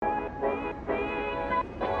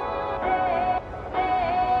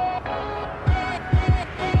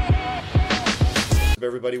up,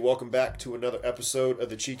 everybody? Welcome back to another episode of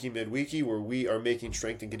the Cheeky Midweeky, where we are making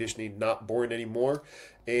strength and conditioning not boring anymore.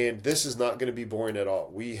 And this is not going to be boring at all.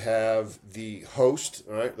 We have the host,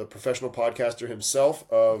 all right, the professional podcaster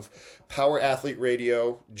himself of Power Athlete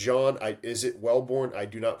Radio, John. Is it Welbourn? I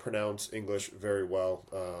do not pronounce English very well.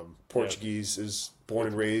 Portuguese is born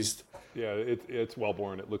and raised. Yeah, it's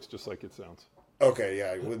Welbourn. It looks just like it sounds. Okay,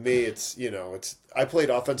 yeah. With me, I played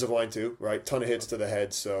offensive line too, right? Ton of hits to the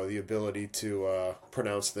head, so the ability to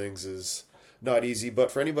pronounce things is not easy. But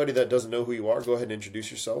for anybody that doesn't know who you are, go ahead and introduce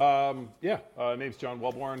yourself. Name's John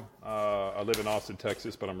Welbourn. I live in Austin,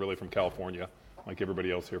 Texas, but I'm really from California, like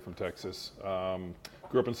everybody else here from Texas.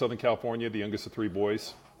 Grew up in Southern California, the youngest of three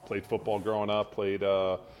boys. Played football growing up.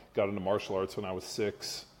 Got into martial arts when I was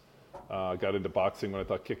 6. Got into boxing when I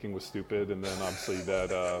thought kicking was stupid, and then obviously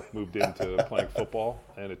that moved into playing football,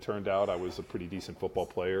 and it turned out I was a pretty decent football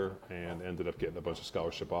player and ended up getting a bunch of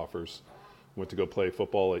scholarship offers. Went to go play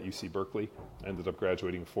football at UC Berkeley, ended up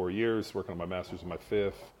graduating in 4 years, working on my master's in my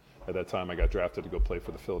 5th. At that time I got drafted to go play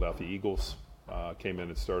for the Philadelphia Eagles. Came in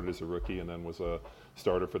and started as a rookie and then was a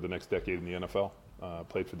starter for the next decade in the NFL.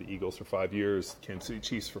 Played for the Eagles for 5 years, Kansas City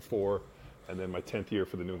Chiefs for 4, and then my 10th year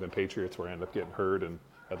for the New England Patriots, where I ended up getting hurt, and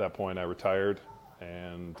at that point, I retired,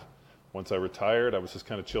 and once I retired, I was just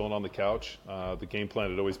kind of chilling on the couch. The game plan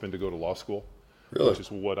had always been to go to law school, which is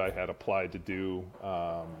what I had applied to do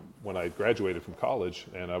when I graduated from college,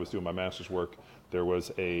 and I was doing my master's work. There was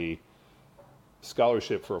a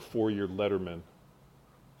scholarship for a 4-year letterman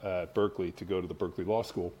at Berkeley to go to the Berkeley Law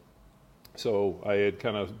School. So I had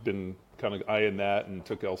kind of been eyeing that and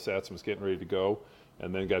took LSATs and was getting ready to go,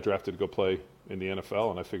 and then got drafted to go play in the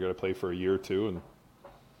NFL, and I figured I'd play for a year or two and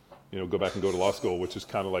go back and go to law school, which is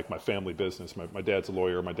kind of like my family business. My dad's a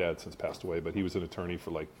lawyer. My dad since passed away, but he was an attorney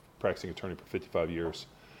practicing attorney for 55 years.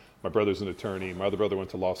 My brother's an attorney. My other brother went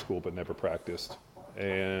to law school but never practiced.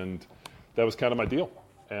 And that was kind of my deal.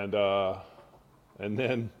 And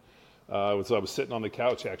then I was sitting on the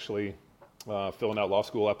couch, actually, filling out law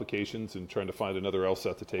school applications and trying to find another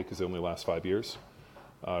LSAT to take because it only lasts 5 years.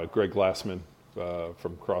 Greg Glassman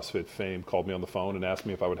from CrossFit fame called me on the phone and asked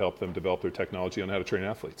me if I would help them develop their technology on how to train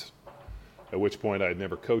athletes. At which point I had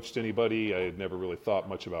never coached anybody. I had never really thought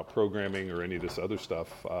much about programming or any of this other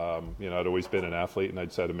stuff. I'd always been an athlete, and I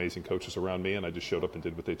just had amazing coaches around me, and I just showed up and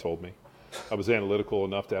did what they told me. I was analytical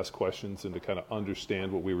enough to ask questions and to kind of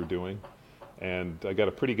understand what we were doing. And I got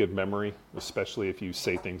a pretty good memory, especially if you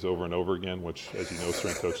say things over and over again, which, as you know,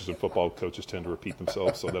 strength coaches and football coaches tend to repeat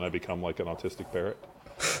themselves. So then I become like an autistic parrot.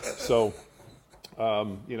 So,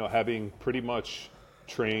 having pretty much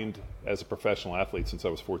trained as a professional athlete since I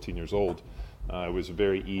was 14 years old, it was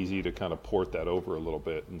very easy to kind of port that over a little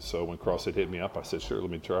bit. And so when CrossFit hit me up, I said, sure, let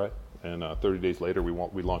me try. And 30 days later,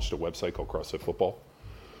 we launched a website called CrossFit Football,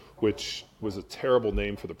 which was a terrible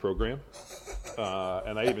name for the program.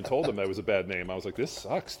 And I even told them that was a bad name. I was like, this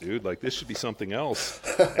sucks, dude. Like, this should be something else.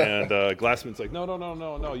 And Glassman's like,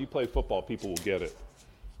 no, you play football. People will get it.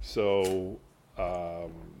 So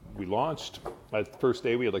we launched. My first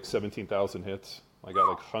day, we had like 17,000 hits. I got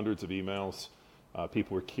like hundreds of emails.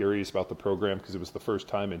 People were curious about the program because it was the first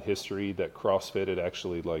time in history that CrossFit had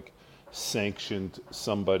actually like sanctioned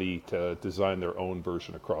somebody to design their own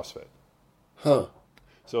version of CrossFit. Huh.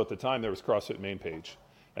 So at the time, there was CrossFit main page.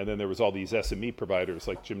 And then there was all these SME providers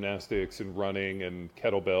like gymnastics and running and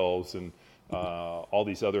kettlebells and all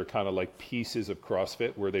these other kind of like pieces of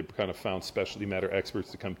CrossFit where they kind of found specialty matter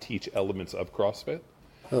experts to come teach elements of CrossFit.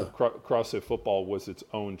 Huh. CrossFit Football was its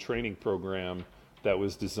own training program that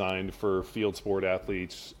was designed for field sport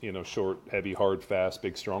athletes, short, heavy, hard, fast,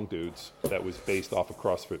 big, strong dudes, that was based off of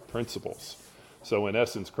CrossFit principles. So in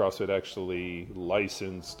essence, CrossFit actually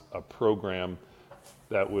licensed a program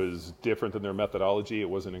that was different than their methodology. It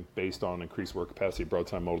wasn't based on increased work capacity, broad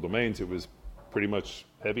time, modal domains. It was pretty much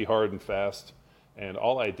heavy, hard, and fast. And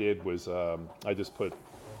all I did was I just put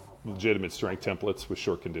legitimate strength templates with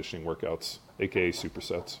short conditioning workouts, aka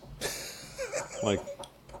supersets. Like,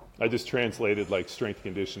 I just translated like strength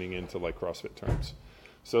conditioning into like CrossFit terms.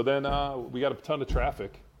 So then we got a ton of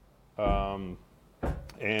traffic, and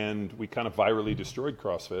we kind of virally destroyed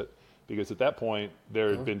CrossFit. Because at that point, there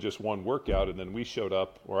had been just one workout, and then I showed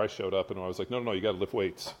up, and I was like, no, you got to lift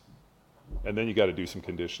weights. And then you got to do some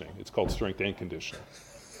conditioning. It's called strength and conditioning.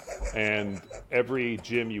 And every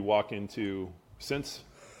gym you walk into since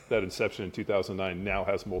that inception in 2009 now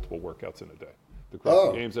has multiple workouts in a day. The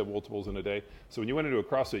CrossFit Games have multiples in a day. So when you went into a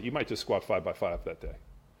CrossFit, you might just squat 5x5 that day.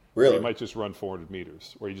 Really? Or you might just run 400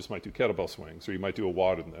 meters, or you just might do kettlebell swings, or you might do a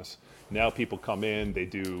WOD in this. Now people come in, they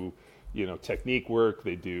do, technique work,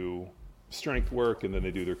 they do strength work, and then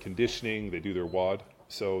they do their conditioning, they do their WOD.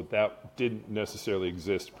 So that didn't necessarily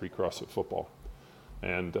exist pre-CrossFit football.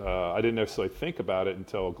 And I didn't necessarily think about it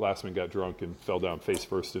until Glassman got drunk and fell down face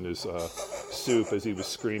first in his soup as he was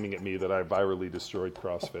screaming at me that I virally destroyed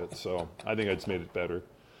CrossFit. So I think I just made it better.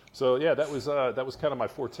 So yeah, that was kind of my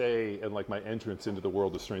forte and like my entrance into the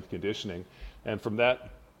world of strength conditioning. And from that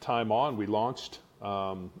time on, we launched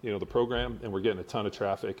the program, and we're getting a ton of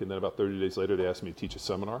traffic. And then about 30 days later, they asked me to teach a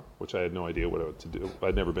seminar, which I had no idea what to do.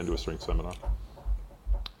 I'd never been to a strength seminar.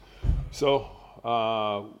 So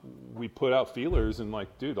we put out feelers, and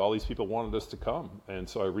like, dude, all these people wanted us to come. And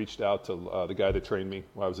so I reached out to the guy that trained me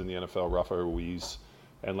while I was in the NFL, Rafael Ruiz,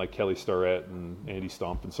 and like Kelly Starrett and Andy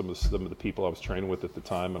Stump and some of the people I was training with at the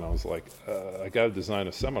time. And I was like, I got to design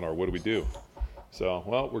a seminar. What do we do? So,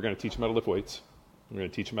 well, we're going to teach them how to lift weights. We're going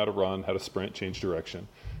to teach them how to run, how to sprint, change direction,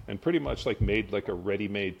 and pretty much like made like a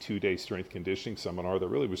ready-made 2-day strength conditioning seminar that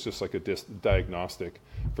really was just like a diagnostic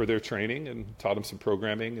for their training, and taught them some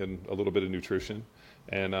programming and a little bit of nutrition,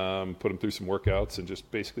 and put them through some workouts, and just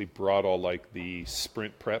basically brought all like the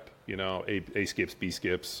sprint prep, A skips, B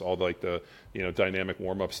skips, all like the, dynamic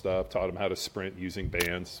warm-up stuff, taught them how to sprint using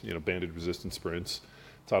bands, banded resistance sprints,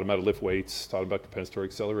 taught them how to lift weights, taught them about compensatory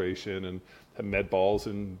acceleration, and med balls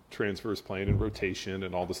and transverse plane and rotation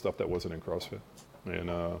and all the stuff that wasn't in CrossFit.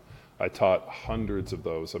 And I taught hundreds of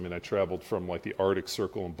those. I mean, I traveled from like the Arctic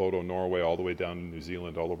Circle in Bodo, Norway, all the way down to New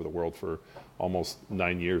Zealand, all over the world for almost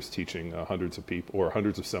 9 years, teaching hundreds of people, or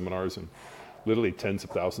hundreds of seminars, and literally tens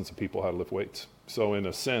of thousands of people how to lift weights. So in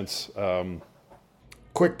a sense,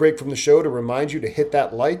 quick break from the show to remind you to hit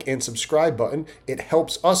that like and subscribe button. It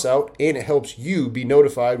helps us out, and it helps you be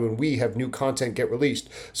notified when we have new content get released.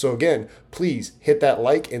 So again, please hit that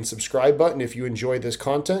like and subscribe button if you enjoy this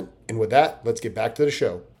content. And with that, let's get back to the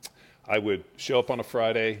show. I would show up on a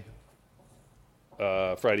Friday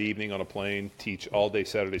evening on a plane, teach all day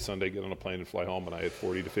Saturday, Sunday, get on a plane and fly home. And I had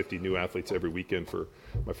 40 to 50 new athletes every weekend for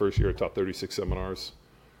my first year. I taught 36 seminars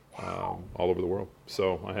all over the world.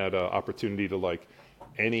 So I had an opportunity to like,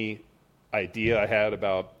 any idea I had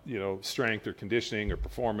about, strength or conditioning or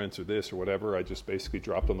performance or this or whatever, I just basically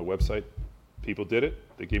dropped on the website. People did it.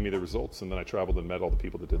 They gave me the results. And then I traveled and met all the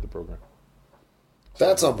people that did the program.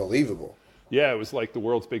 That's unbelievable. Yeah, it was like the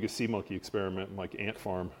world's biggest sea monkey experiment, like ant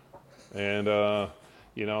farm. And,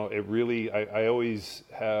 it really, I always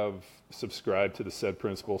have subscribed to the SAID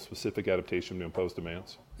principle, specific adaptation to impose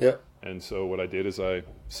demands. Yeah. And so what I did is I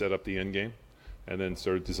set up the end game, and then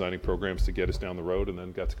started designing programs to get us down the road, and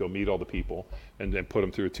then got to go meet all the people and then put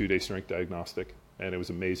them through a 2-day strength diagnostic. And it was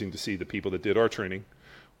amazing to see the people that did our training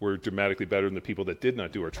were dramatically better than the people that did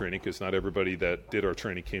not do our training, because not everybody that did our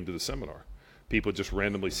training came to the seminar. People just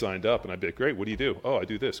randomly signed up, and I'd be like, great, what do you do? Oh, I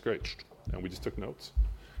do this, great. And we just took notes.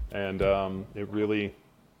 And it really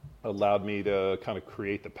allowed me to kind of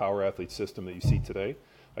create the power athlete system that you see today.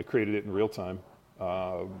 I created it in real time,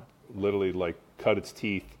 literally like cut its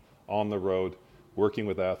teeth on the road, working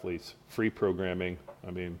with athletes, free programming.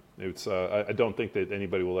 I mean, it's I don't think that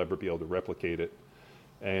anybody will ever be able to replicate it.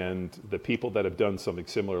 And the people that have done something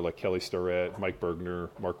similar, like Kelly Starrett, Mike Bergner,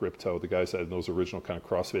 Mark Riptoe, the guys that had those original kind of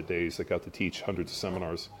CrossFit days that got to teach hundreds of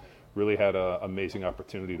seminars, really had an amazing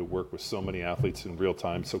opportunity to work with so many athletes in real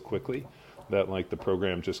time so quickly that like the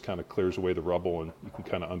program just kind of clears away the rubble, and you can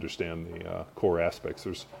kind of understand the core aspects.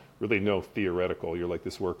 There's really no theoretical. You're like,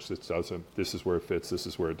 this works, this doesn't, this is where it fits, this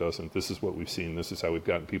is where it doesn't, this is what we've seen, this is how we've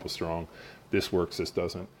gotten people strong, this works, this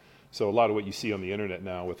doesn't. So a lot of what you see on the internet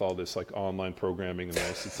now with all this like online programming and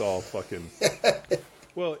this, it's all fucking,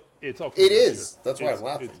 well, it's all conjecture. It is. That's why I'm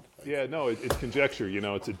laughing. It's conjecture.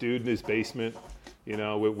 It's a dude in his basement,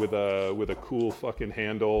 with a cool fucking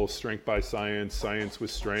handle, strength by science, science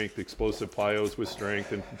with strength, explosive plyos with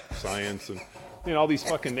strength and science, and all these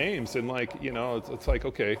fucking names. And like, it's like,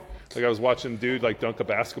 okay, like I was watching a dude like dunk a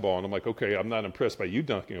basketball, and I'm like, okay, I'm not impressed by you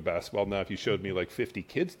dunking a basketball. Now, if you showed me like 50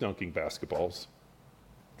 kids dunking basketballs.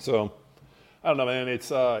 So I don't know, man, it's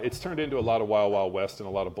turned into a lot of Wild Wild West and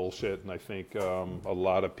a lot of bullshit. And I think a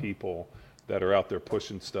lot of people that are out there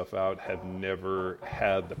pushing stuff out have never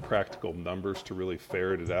had the practical numbers to really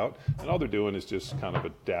ferret it out. And all they're doing is just kind of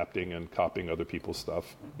adapting and copying other people's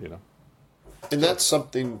stuff, And that's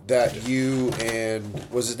something that you and,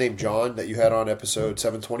 was his name John, that you had on episode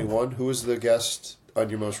 721? Who was the guest on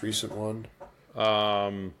your most recent one?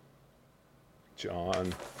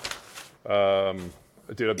 John.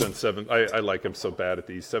 Dude, I've done 7. I like him so bad at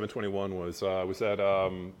these. 721 was that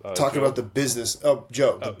talking Joe? about the business. Oh,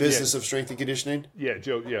 Joe, the business of strength and conditioning. Yeah,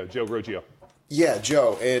 Joe. Yeah, Joe Roggio. Yeah,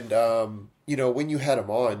 Joe, and when you had him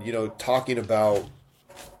on, talking about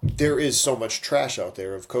there is so much trash out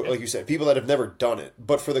there of like you said, people that have never done it.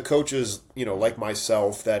 But for the coaches, like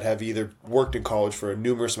myself, that have either worked in college for a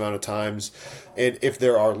numerous amount of times, and if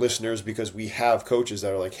there are listeners, because we have coaches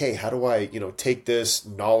that are like, hey, how do I take this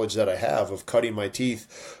knowledge that I have of cutting my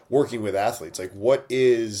teeth working with athletes? Like, what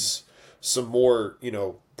is some more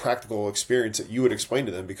practical experience that you would explain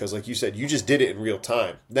to them? Because like you said, you just did it in real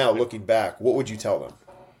time. Now looking back, what would you tell them?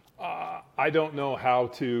 I don't know how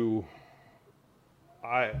to.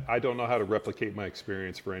 I don't know how to replicate my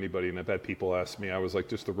experience for anybody, and I've had people ask me. I was like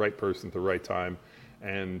just the right person at the right time,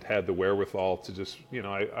 and had the wherewithal to just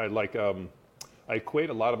I equate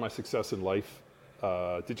a lot of my success in life.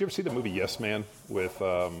 Did you ever see the movie Yes Man with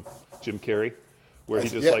Jim Carrey, where he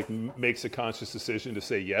just makes a conscious decision to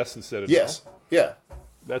say yes instead of yes, no? Yeah.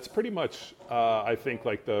 That's pretty much, I think,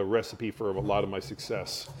 like the recipe for a lot of my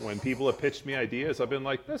success. When people have pitched me ideas, I've been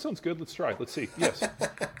like, that sounds good, let's try it, let's see, yes.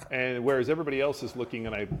 And whereas everybody else is looking,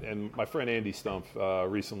 and my friend Andy Stumpf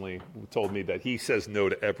recently told me that he says no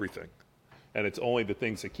to everything. And it's only the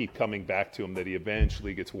things that keep coming back to him that he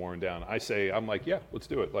eventually gets worn down. I'm like, yeah, let's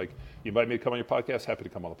do it. Like, you invite me to come on your podcast, happy to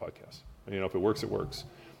come on the podcast. If it works, it works.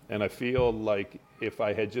 And I feel like if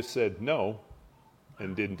I had just said no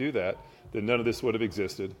and didn't do that, then none of this would have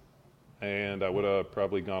existed, and I would have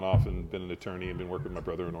probably gone off and been an attorney and been working with my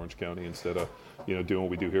brother in Orange County instead of, doing what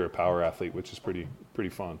we do here at Power Athlete, which is pretty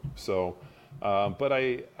fun. So, but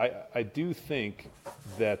I do think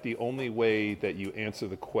that the only way that you answer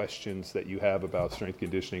the questions that you have about strength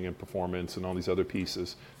conditioning and performance and all these other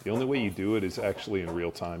pieces, the only way you do it is actually in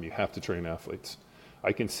real time. You have to train athletes.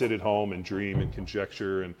 I can sit at home and dream and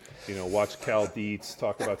conjecture and, watch Cal Dietz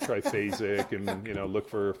talk about triphasic and, look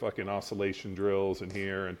for fucking oscillation drills in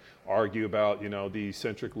here and argue about, the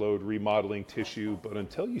eccentric load remodeling tissue. But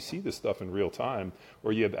until you see this stuff in real time,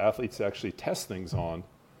 or you have athletes to actually test things on,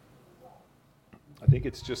 I think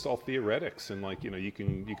it's just all theoretics. And you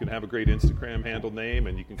can have a great Instagram handle name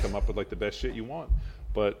and you can come up with the best shit you want.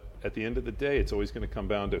 But at the end of the day, it's always going to come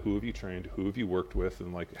down to who have you trained, who have you worked with,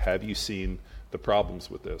 and have you seen the problems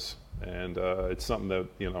with this? And it's something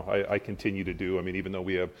that I continue to do. I mean, even though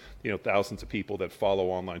we have thousands of people that follow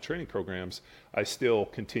online training programs, I still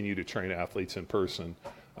continue to train athletes in person.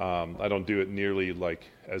 I don't do it nearly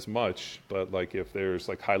as much, but if there's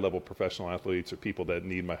high-level professional athletes or people that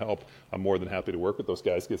need my help, I'm more than happy to work with those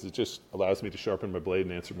guys because it just allows me to sharpen my blade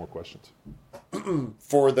and answer more questions.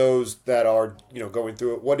 For those that are going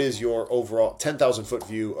through it, what is your overall 10,000-foot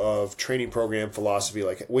view of training program philosophy?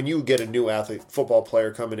 Like when you get a new athlete, football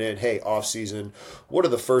player coming in, hey, off season, what are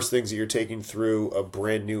the first things that you're taking through a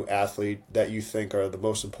brand new athlete that you think are the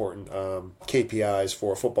most important KPIs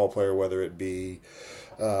for a football player, whether it be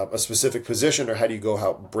a specific position, or how do you go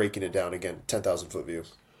out breaking it down again, 10,000-foot view?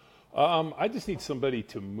 I just need somebody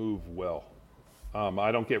to move well.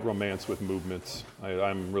 I don't get romance with movements.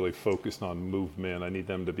 I'm really focused on movement. I need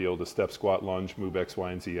them to be able to step, squat, lunge, move X,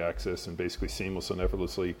 Y, and Z axis, and basically seamless and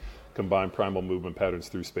effortlessly combine primal movement patterns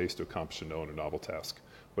through space to accomplish a known or novel task.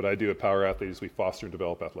 What I do at Power Athlete is we foster and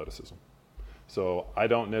develop athleticism. So I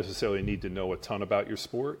don't necessarily need to know a ton about your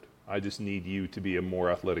sport. I just need you to be a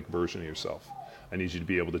more athletic version of yourself. I need you to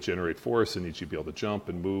be able to generate force. I need you to be able to jump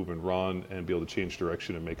and move and run and be able to change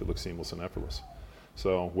direction and make it look seamless and effortless.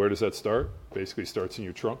 So where does that start? Basically starts in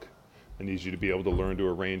your trunk. I need you to be able to learn to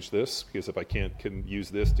arrange this, because if I can use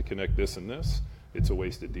this to connect this and this, it's a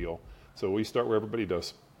wasted deal. So we start where everybody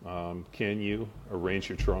does. Can you arrange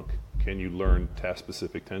your trunk? Can you learn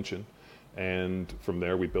task-specific tension? And from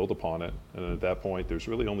there, we build upon it. And at that point, there's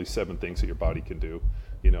really only 7 things that your body can do.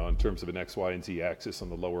 In terms of an X, Y, and Z axis on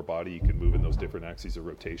the lower body, you can move in those different axes of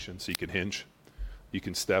rotation. So you can hinge, you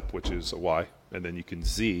can step, which is a Y, and then you can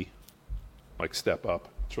Z, like step up.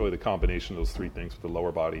 It's really the combination of those 3 things with the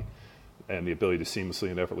lower body and the ability to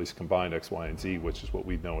seamlessly and effortlessly combine X, Y, and Z, which is what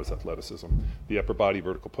we know as athleticism. The upper body,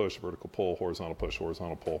 vertical push, vertical pull, horizontal push,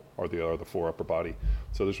 horizontal pull are the 4 upper body.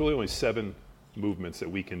 So there's really only 7 movements that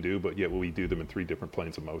we can do, but yet we do them in 3 different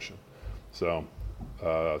planes of motion. So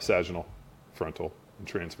sagittal, frontal, and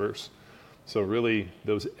transverse. So really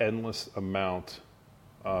those endless amount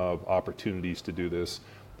of opportunities to do this,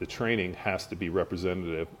 the training has to be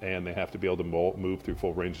representative, and they have to be able to move through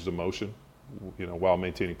full ranges of motion, while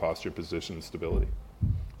maintaining posture, position, and stability.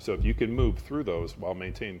 So if you can move through those while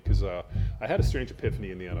maintaining, because I had a strange epiphany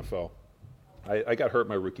in the NFL. I got hurt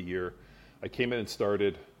my rookie year. I came in and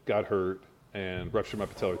started, got hurt, and ruptured my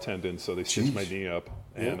patellar tendon, so they stitched my knee up,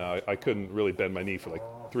 and I couldn't really bend my knee for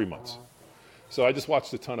 3 months. So I just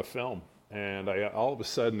watched a ton of film, and all of a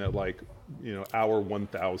sudden at hour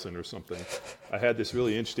 1,000 or something, I had this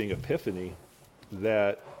really interesting epiphany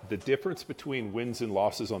that the difference between wins and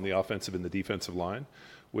losses on the offensive and the defensive line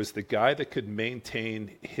was the guy that could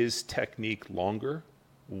maintain his technique longer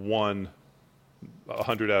won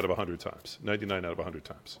 100 out of 100 times, 99 out of 100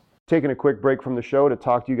 times. Taking a quick break from the show to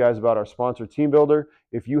talk to you guys about our sponsor, TeamBuilder.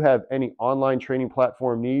 If you have any online training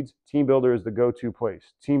platform needs, TeamBuilder is the go-to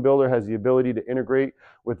place. TeamBuilder has the ability to integrate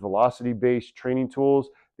with velocity-based training tools.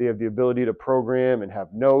 They have the ability to program and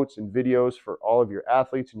have notes and videos for all of your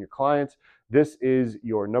athletes and your clients. This is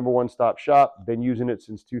your number one stop shop. Been using it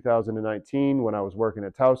since 2019 when I was working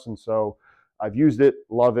at Towson. So I've used it,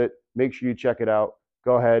 love it. Make sure you check it out.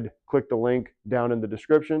 Go ahead, click the link down in the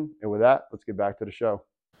description. And with that, let's get back to the show.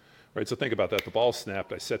 Right, so think about that. The ball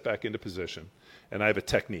snapped, I set back into position, and I have a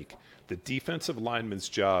technique. The defensive lineman's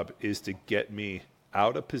job is to get me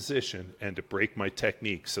out of position and to break my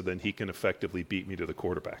technique so then he can effectively beat me to the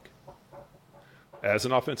quarterback. As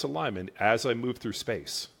an offensive lineman, as I move through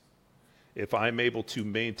space, if I'm able to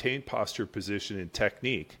maintain posture, position, and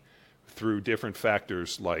technique through different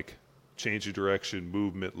factors like change of direction,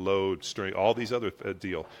 movement, load, strength, all these other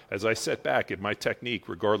deal. As I set back in my technique,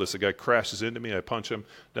 regardless, a guy crashes into me, I punch him,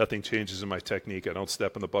 nothing changes in my technique. I don't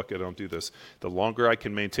step in the bucket, I don't do this. The longer I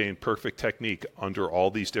can maintain perfect technique under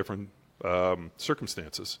all these different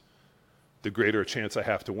circumstances, the greater a chance I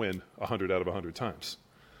have to win 100 out of 100 times.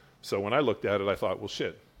 So when I looked at it, I thought, well,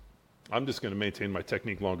 shit, I'm just going to maintain my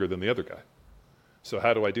technique longer than the other guy. So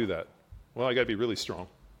how do I do that? Well, I got to be really strong.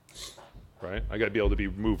 Right? I got to be able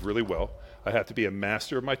to move really well. I have to be a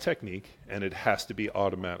master of my technique, and it has to be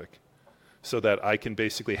automatic so that I can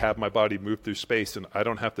basically have my body move through space, and I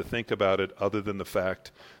don't have to think about it other than the fact.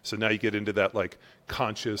 So now you get into that like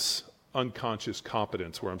conscious, unconscious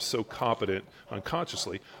competence where I'm so competent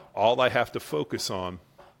unconsciously, all I have to focus on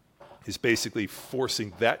is basically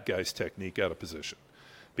forcing that guy's technique out of position.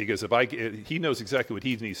 Because he knows exactly what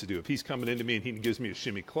he needs to do. If he's coming into me and he gives me a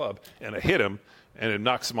shimmy club and I hit him and it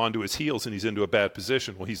knocks him onto his heels and he's into a bad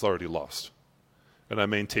position, well, he's already lost. And I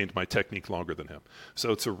maintained my technique longer than him.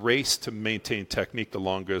 So it's a race to maintain technique the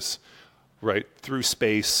longest, right, through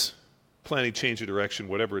space, planning, change of direction,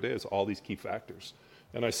 whatever it is, all these key factors.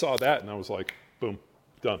 And I saw that and I was like, boom,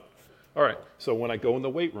 done. All right, so when I go in the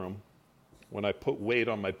weight room, when I put weight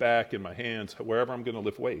on my back and my hands, wherever I'm going to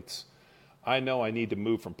lift weights, I know I need to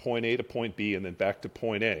move from point A to point B and then back to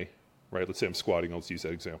point A, right? Let's say I'm squatting. Let's use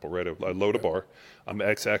that example, right? I load a bar. I'm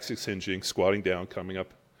x-axis hinging, squatting down, coming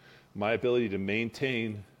up. My ability to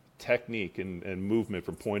maintain technique and movement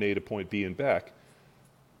from point A to point B and back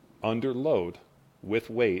under load with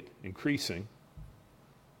weight increasing,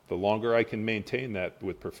 the longer I can maintain that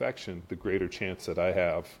with perfection, the greater chance that I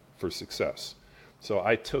have for success. So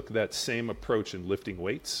I took that same approach in lifting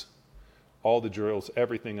weights, all the drills,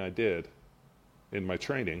 everything I did in my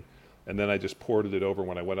training, and then I just ported it over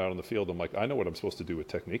when I went out on the field. I'm like, I know what I'm supposed to do with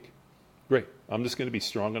technique. Great. I'm just going to be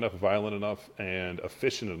strong enough, violent enough, and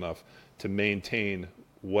efficient enough to maintain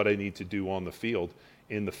what I need to do on the field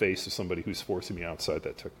in the face of somebody who's forcing me outside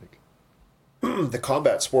that technique. The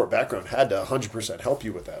combat sport background had to 100% help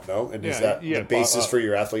you with that, no? And is that the basis for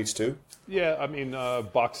your athletes too? Yeah, I mean,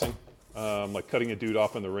 boxing. Like cutting a dude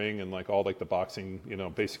off in the ring and like all like the boxing,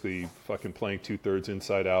 basically fucking playing 2/3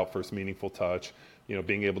 inside out, first meaningful touch,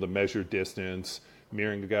 being able to measure distance,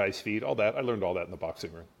 mirroring a guy's feet, all that. I learned all that in the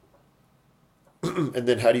boxing ring. And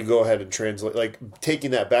then how do you go ahead and translate, like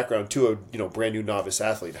taking that background to a brand new novice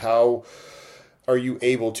athlete? How are you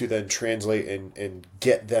able to then translate and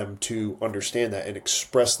get them to understand that and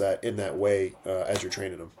express that in that way as you're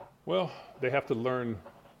training them? Well, they have to learn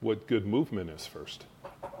what good movement is first.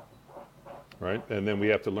 Right? And then we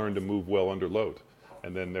have to learn to move well under load.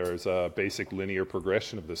 And then there's a basic linear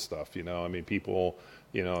progression of this stuff. I mean, people,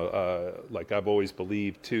 like I've always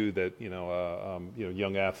believed too that,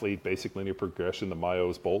 young athlete, basic linear progression, the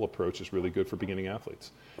Mayo's Bowl approach is really good for beginning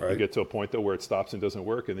athletes. Right. You get to a point though where it stops and doesn't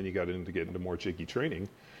work, and then you got to get into more jiggy training.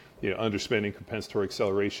 Understanding compensatory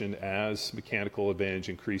acceleration as mechanical advantage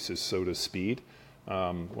increases, so does speed.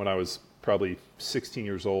 When I was probably 16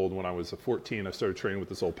 years old, when I was 14, I started training with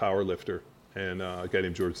this old power lifter and a guy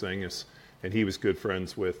named George Zangus, and he was good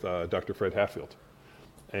friends with Dr. Fred Hatfield.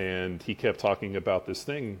 And he kept talking about this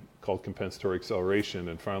thing called compensatory acceleration,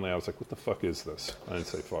 and finally I was like, what the fuck is this? I didn't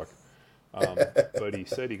say fuck. But he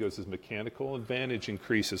said, as mechanical advantage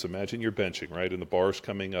increases, imagine you're benching, right, and the bar's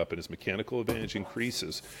coming up, and as mechanical advantage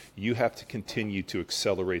increases, you have to continue to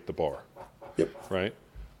accelerate the bar. Yep. Right?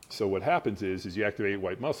 So what happens is you activate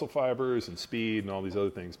white muscle fibers and speed and all these other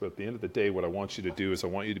things. But at the end of the day, what I want you to do is I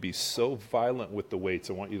want you to be so violent with the weights.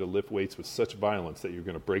 I want you to lift weights with such violence that you're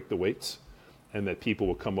going to break the weights and that people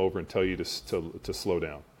will come over and tell you to slow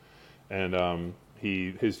down. And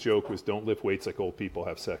his joke was, don't lift weights like old people,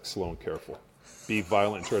 have sex slow and careful. Be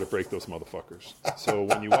violent and try to break those motherfuckers. So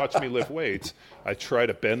when you watch me lift weights, I try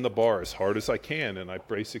to bend the bar as hard as I can, and I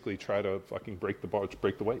basically try to fucking break the bar,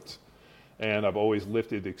 break the weights. And I've always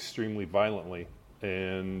lifted extremely violently,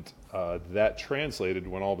 and that translated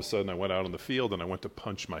when all of a sudden I went out on the field and I went to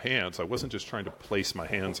punch my hands. I wasn't just trying to place my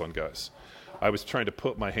hands on guys. I was trying to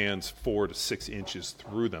put my hands 4 to 6 inches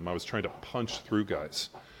through them. I was trying to punch through guys.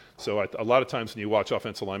 So a lot of times when you watch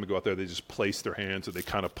offensive linemen go out there, they just place their hands and they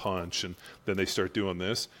kind of punch, and then they start doing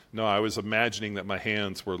this. No, I was imagining that my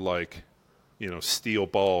hands were like, steel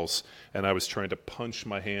balls, and I was trying to punch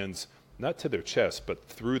my hands not to their chest, but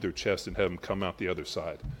through their chest and have them come out the other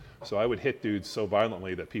side. So I would hit dudes so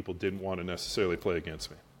violently that people didn't want to necessarily play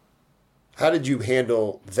against me. How did you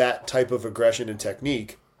handle that type of aggression and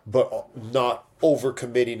technique, but not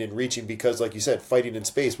overcommitting and reaching? Because, like you said, fighting in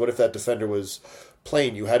space, what if that defender was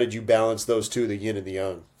playing you? How did you balance those two, the yin and the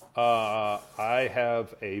yang? I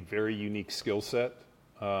have a very unique skill set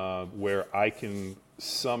where I can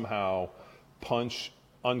somehow punch,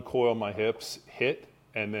 uncoil my hips, hit,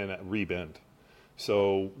 and then rebend.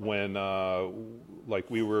 So when,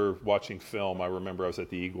 we were watching film, I remember I was at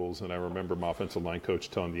the Eagles, and I remember my offensive line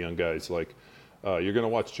coach telling the young guys, you're going to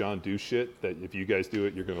watch John do shit that if you guys do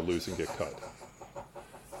it, you're going to lose and get cut.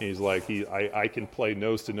 And he's like, I can play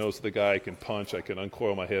nose to nose with the guy, I can punch, I can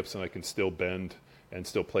uncoil my hips, and I can still bend and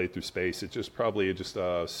still play through space. It's just probably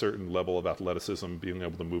a certain level of athleticism, being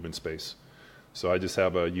able to move in space. So I just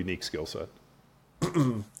have a unique skill set.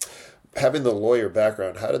 Having the lawyer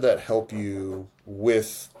background, how did that help you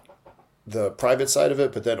with the private side of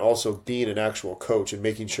it, but then also being an actual coach and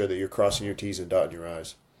making sure that you're crossing your T's and dotting your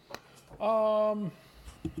I's?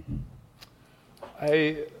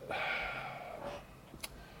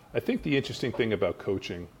 I think the interesting thing about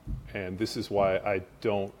coaching, and this is why I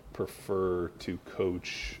don't prefer to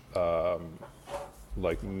coach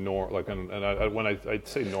when I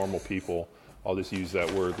say normal people, I'll just use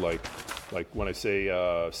that word like when I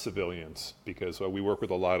say civilians, because we work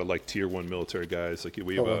with a lot of tier 1 military guys.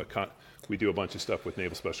 We do a bunch of stuff with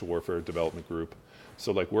Naval Special Warfare Development Group.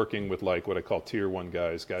 So working with what I call tier 1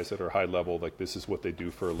 guys that are high level, this is what they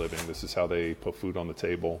do for a living. This is how they put food on the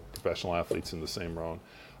table, professional athletes in the same realm.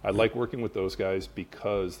 I like working with those guys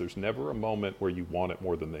because there's never a moment where you want it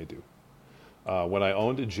more than they do. When I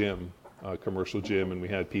owned a gym, a commercial gym, and we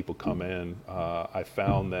had people come in, I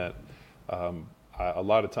found that a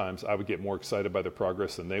lot of times I would get more excited by their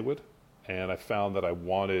progress than they would. And I found that I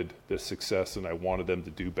wanted the success and I wanted them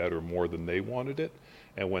to do better more than they wanted it.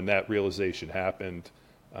 And when that realization happened,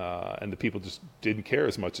 and the people just didn't care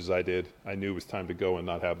as much as I did, I knew it was time to go and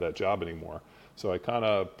not have that job anymore. So I kind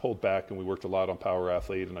of pulled back, and we worked a lot on power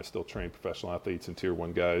athlete, and I still train professional athletes and tier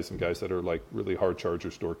 1 guys and guys that are really hard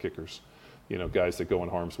chargers, door kickers, guys that go in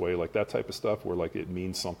harm's way, that type of stuff where it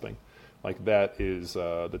means something. That is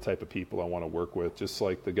the type of people I want to work with, just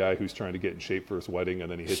like the guy who's trying to get in shape for his wedding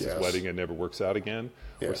and then he hits his wedding and never works out again,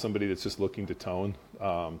 or somebody that's just looking to tone.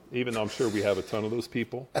 Even though I'm sure we have a ton of those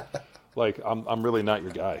people, I'm really not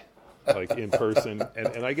your guy, in person.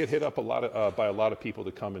 And I get hit up by a lot of people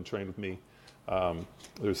to come and train with me.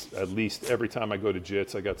 There's at least every time I go to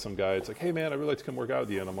JITS, I got some guy. It's like, hey man, I'd really like to come work out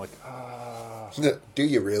with you, and I'm like, Do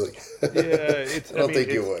you really? Yeah, I don't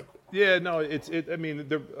think you would. Yeah, no, I mean,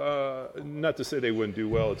 not to say they wouldn't do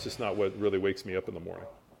well. It's just not what really wakes me up in the morning.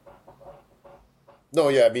 No,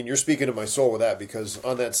 yeah, I mean, you're speaking to my soul with that, because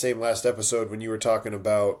on that same last episode when you were talking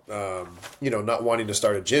about, not wanting to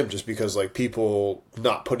start a gym just because, people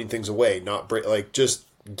not putting things away, just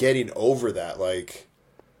getting over that,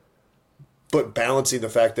 but balancing the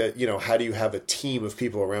fact that, how do you have a team of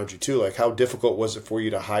people around you too? How difficult was it for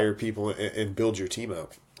you to hire people and build your team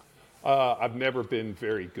out? I've never been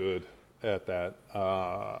very good at that.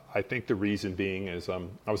 I think the reason being is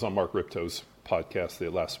I was on Mark Ripto's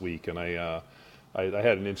podcast last week, and I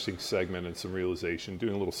had an interesting segment and some realization,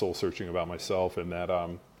 doing a little soul searching about myself, and that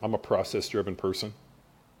I'm a process-driven person.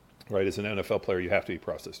 Right, as an NFL player, you have to be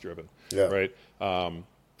process-driven. Yeah. Right. I'm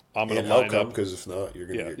going to line up, because if not, you're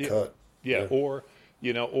going to get cut. Yeah. Or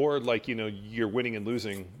you're winning and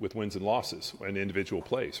losing with wins and losses in individual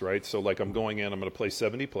plays, right? So I'm going in, I'm going to play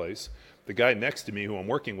 70 plays. The guy next to me who I'm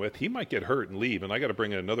working with, he might get hurt and leave, and I got to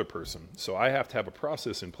bring in another person. So I have to have a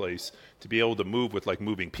process in place to be able to move with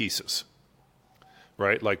moving pieces,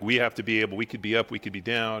 right? We have to be able, we could be up, we could be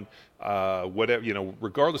down, whatever,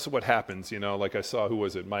 regardless of what happens, I saw, who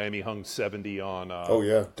was it? Miami hung 70 on.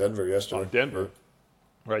 Denver yesterday. On Denver,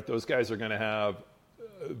 right? Those guys are going to have.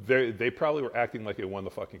 They probably were acting like they won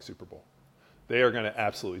the fucking Super Bowl. They are going to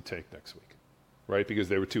absolutely tank next week, right? Because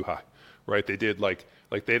they were too high, right? They did like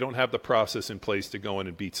they don't have the process in place to go in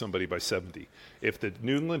and beat somebody by 70. If the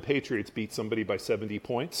New England Patriots beat somebody by 70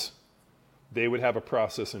 points, they would have a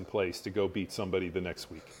process in place to go beat somebody the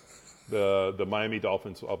next week. The Miami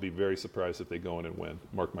Dolphins, I'll be very surprised if they go in and win,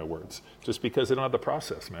 mark my words, just because they don't have the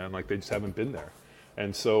process, man. Like, they just haven't been there.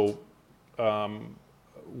 And so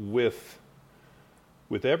with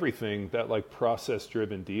everything, that like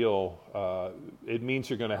process-driven deal, it means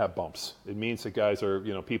you're going to have bumps. It means that guys are,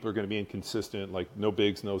 people are going to be inconsistent, like no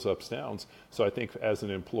bigs, no ups, downs. So I think as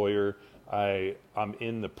an employer, I'm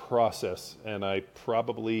in the process, and I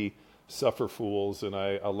probably suffer fools, and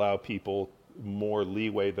I allow people more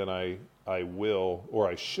leeway than I will or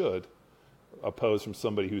I should, opposed from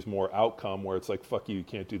somebody who's more outcome, where it's like, fuck you, you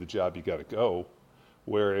can't do the job, you got to go.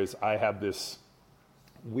 Whereas I have this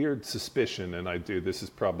weird suspicion, and this is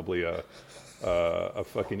probably a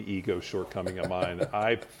fucking ego shortcoming of mine.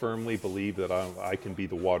 I firmly believe that I can be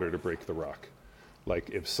the water to break the rock. Like,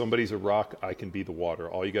 if somebody's a rock, I can be the water.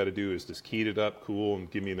 All you got to do is just heat it up, cool,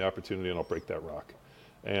 and give me an opportunity, and I'll break that rock.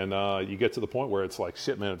 And you get to the point where it's like,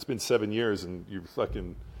 shit, man, it's been 7 years, and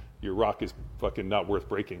your rock is fucking not worth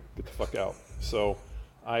breaking. Get the fuck out. So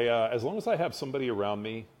as long as I have somebody around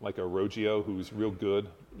me, like a Rogio, who's real good,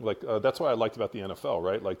 like that's what I liked about the NFL,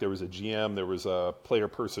 right? Like, there was a GM, there was a player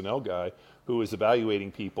personnel guy who was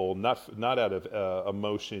evaluating people, not out of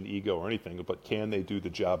emotion, ego, or anything, but can they do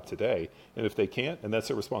the job today? And if they can't, and that's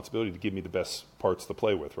their responsibility to give me the best parts to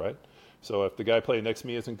play with, right? So if the guy playing next to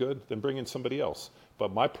me isn't good, then bring in somebody else.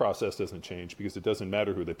 But my process doesn't change, because it doesn't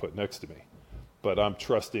matter who they put next to me. But I'm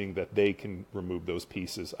trusting that they can remove those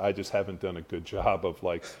pieces. I just haven't done a good job of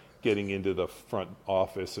like getting into the front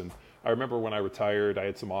office. And I remember when I retired, I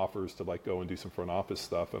had some offers to like go and do some front office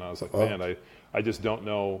stuff, and I was like, man, I just don't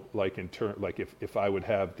know, like if I would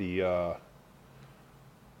have the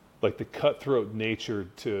like the cutthroat nature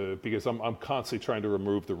to, because I'm constantly trying to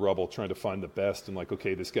remove the rubble, trying to find the best, and like,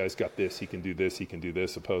 okay, this guy's got this, he can do this,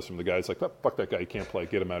 opposed from the guy's like, oh, fuck that guy, he can't play,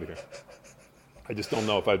 get him out of here. I just don't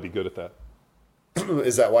know if I'd be good at that.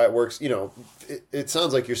 Is that why it works? It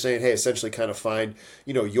sounds like you're saying, hey, essentially kind of find,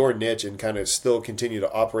 your niche and kind of still continue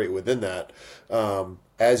to operate within that.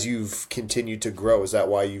 As you've continued to grow, is that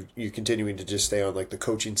why you're continuing to just stay on like the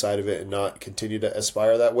coaching side of it and not continue to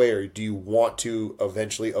aspire that way? Or do you want to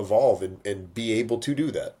eventually evolve and be able to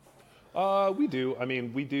do that? We do. I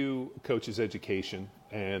mean, we do coaches education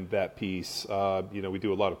and that piece. We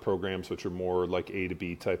do a lot of programs which are more like A to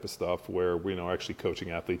B type of stuff, where we're actually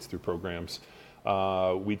coaching athletes through programs.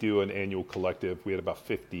 We do an annual collective. We had about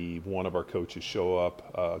 51 of our coaches show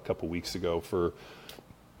up a couple weeks ago for,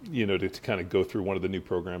 to kind of go through one of the new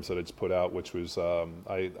programs that I just put out, which was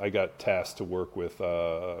I got tasked to work with,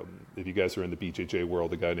 if you guys are in the BJJ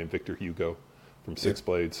world, a guy named Victor Hugo from Six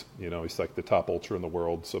Blades. He's like the top ultra in the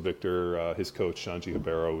world. So Victor, his coach, Shanji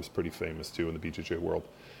Hibero, was pretty famous too in the BJJ world,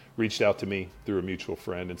 reached out to me through a mutual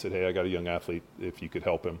friend and said, hey, I got a young athlete, if you could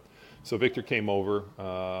help him. So Victor came over,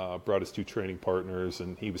 brought his 2 training partners,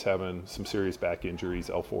 and he was having some serious back injuries,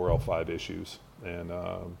 L4, L5 issues, and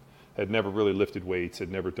had never really lifted weights, had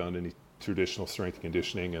never done any traditional strength and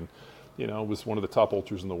conditioning, and, was one of the top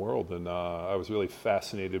ultras in the world. And I was really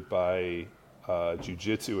fascinated by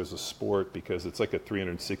jiu-jitsu as a sport, because it's like a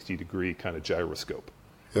 360-degree kind of gyroscope.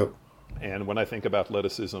 Yep. And when I think about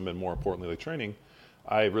athleticism and, more importantly, like training,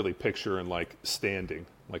 I really picture in like standing,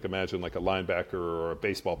 like imagine like a linebacker or a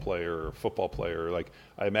baseball player or a football player. Like,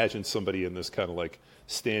 I imagine somebody in this kind of like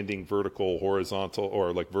standing vertical, horizontal,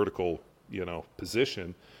 or like vertical,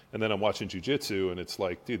 position. And then I'm watching jiu-jitsu, and it's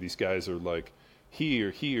like, dude, these guys are like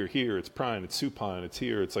here, it's prime, it's supine, it's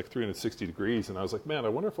here, it's like 360 degrees. And I was like, man, I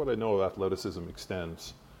wonder if what I know of athleticism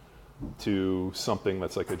extends to something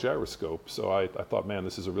that's like a gyroscope. So I thought, man,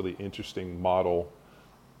 this is a really interesting model,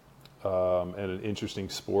 and an interesting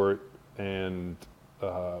sport. And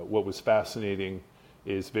what was fascinating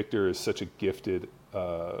is Victor is such a gifted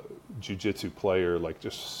jiu-jitsu player, like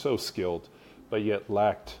just so skilled, but yet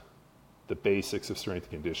lacked the basics of strength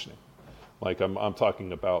and conditioning. Like I'm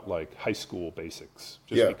talking about like high school basics,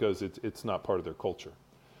 just because it's not part of their culture.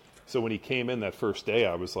 So when he came in that first day,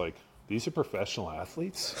 I was like, these are professional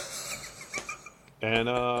athletes? And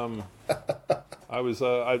I was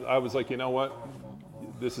like, you know what?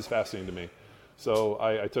 This is fascinating to me. So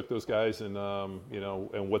I took those guys, and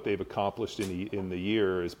and what they've accomplished in the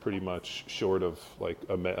year is pretty much short of like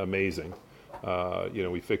amazing.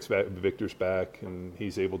 We fixed Victor's back, and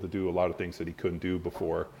he's able to do a lot of things that he couldn't do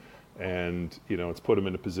before. And it's put him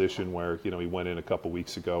in a position where he went in a couple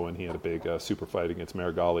weeks ago, and he had a big super fight against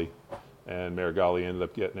Marigali, and Marigali ended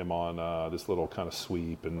up getting him on this little kind of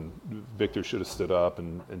sweep, and Victor should have stood up,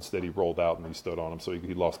 and instead he rolled out and he stood on him, so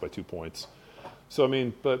he lost by 2 points. So I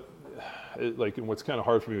mean, but and what's kind of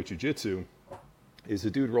hard for me with jiu-jitsu is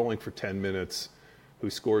a dude rolling for 10 minutes who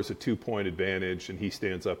scores a 2-point advantage, and he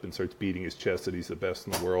stands up and starts beating his chest that he's the best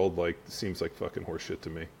in the world. Like, seems like fucking horseshit to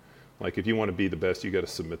me. Like, if you want to be the best, you got to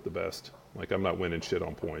submit the best. Like, I'm not winning shit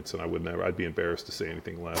on points, and I'd be embarrassed to say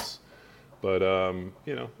anything less. But,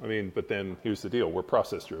 but then here's the deal. We're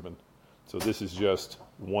process driven. So this is just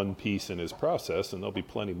one piece in his process, and there'll be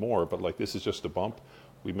plenty more, but like, this is just a bump.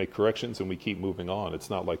 We make corrections and we keep moving on. It's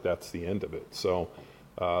not like that's the end of it. So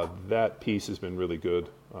that piece has been really good.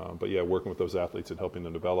 But yeah, working with those athletes and helping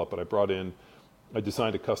them develop. But I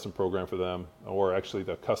designed a custom program for them, or actually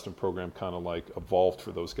the custom program kind of like evolved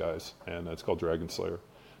for those guys, and it's called Dragon Slayer.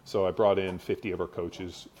 So I brought in 50 of our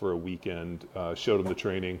coaches for a weekend, showed them the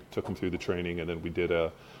training, took them through the training, and then we did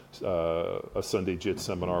a Sunday JIT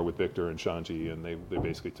seminar with Victor and Shanji, and they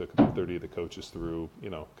basically took about 30 of the coaches through,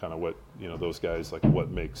 kind of what, those guys, like what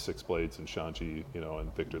makes Six Blades and Shanji,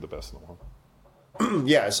 and Victor the best in the world.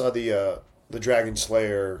 Yeah, I saw the Dragon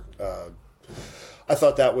Slayer. I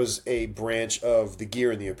thought that was a branch of the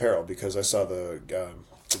gear and the apparel, because I saw the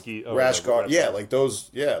rash guard. Yeah, like those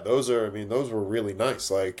are, those were really nice.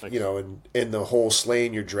 Like, and the whole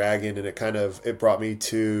slaying your dragon, and it brought me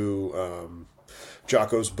to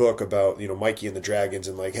Jocko's book about, Mikey and the dragons,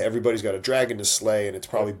 and like everybody's got a dragon to slay, and it's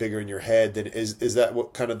probably bigger in your head than is that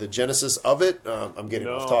what kind of the genesis of it? I'm getting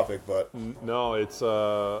off topic, but no, it's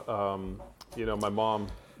my mom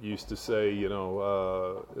used to say,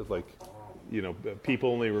 people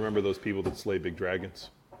only remember those people that slay big dragons.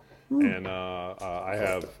 And I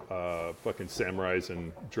have fucking samurais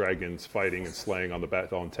and dragons fighting and slaying on the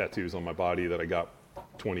back, on tattoos on my body that I got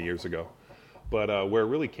 20 years ago. But where it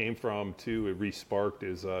really came from, too, it re-sparked,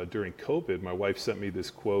 is during COVID, my wife sent me this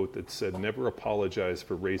quote that said, "Never apologize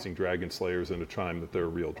for raising dragon slayers in a time that they're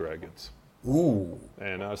real dragons." Ooh.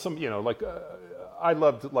 And I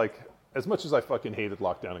loved, as much as I fucking hated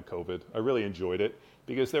lockdown and COVID, I really enjoyed it,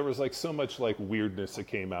 because there was so much weirdness that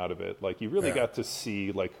came out of it. Like, you really got to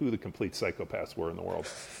see who the complete psychopaths were in the world.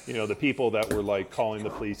 The people that were calling the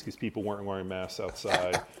police because people weren't wearing masks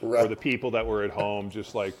outside, right. Or the people that were at home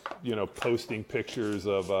just posting pictures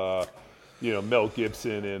of Mel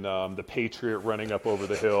Gibson and the Patriot running up over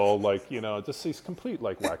the hill, just these complete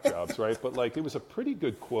whack jobs, right? But it was a pretty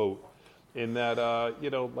good quote in that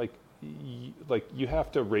you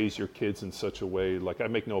have to raise your kids in such a way. I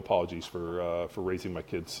make no apologies for raising my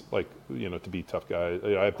kids, to be tough guys.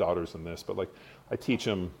 I have daughters in this, but I teach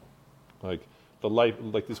them, the life,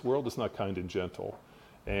 this world is not kind and gentle.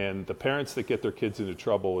 And the parents that get their kids into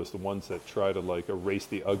trouble is the ones that try to erase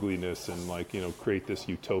the ugliness and create this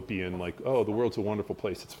utopian, oh, the world's a wonderful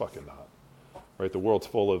place. It's fucking not. Right? The world's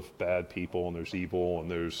full of bad people, and there's evil, and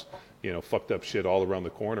there's fucked up shit all around the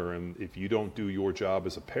corner. And if you don't do your job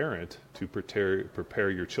as a parent to prepare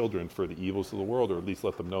your children for the evils of the world, or at least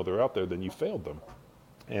let them know they're out there, then you failed them.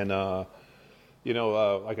 And,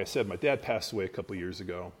 like I said, my dad passed away a couple years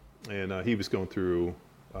ago, and he was going through,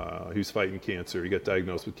 he was fighting cancer. He got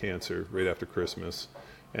diagnosed with cancer right after Christmas.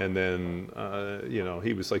 And then,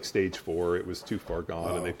 he was stage 4. It was too far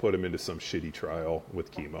gone, and they put him into some shitty trial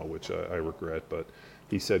with chemo, which I regret, but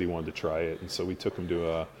he said he wanted to try it. And so we took him to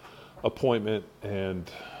a appointment, and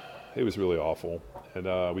it was really awful. And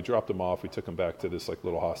we dropped him off. We took him back to this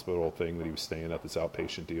little hospital thing that he was staying at, this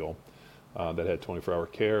outpatient deal that had 24-hour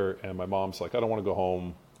care. And my mom's like, "I don't want to go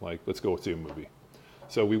home. Let's go see a movie."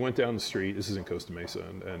 So we went down the street. This is in Costa Mesa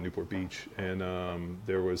and Newport Beach, and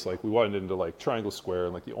there was we went into Triangle Square,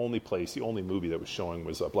 and the only movie that was showing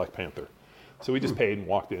was Black Panther. So we just paid and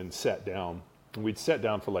walked in, sat down, and we'd sat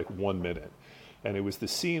down for 1 minute. And it was the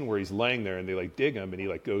scene where he's laying there, and they dig him, and he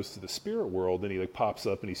goes to the spirit world, and he pops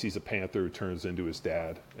up, and he sees a panther who turns into his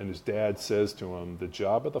dad. And his dad says to him, "The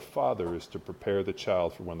job of the father is to prepare the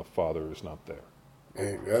child for when the father is not there."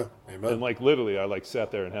 Yeah, amen. And literally, I sat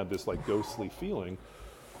there and had this ghostly feeling.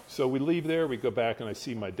 So we leave there, we go back, and I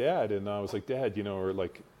see my dad, and I was like, "Dad, he knew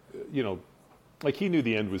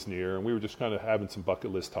the end was near, and we were just kind of having some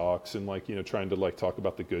bucket list talks, and trying to talk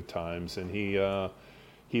about the good times." And he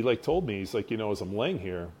told me, he's as I'm laying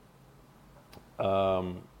here,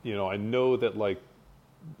 I know that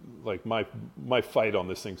my fight on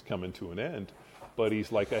this thing's coming to an end, but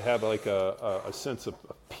he's I have a sense of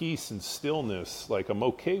peace and stillness, I'm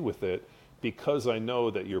okay with it, because I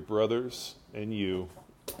know that your brothers and you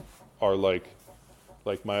are like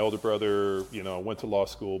my older brother, went to law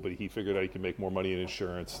school, but he figured out he could make more money in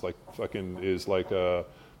insurance, fucking is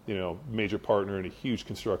major partner in a huge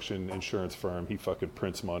construction insurance firm. He fucking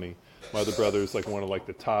prints money. My other brother is like one of like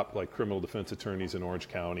the top like criminal defense attorneys in Orange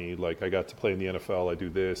County. Like I got to play in the NFL. I do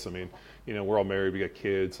this. I mean, we're all married. We got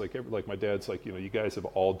kids. Like my dad's like, you guys have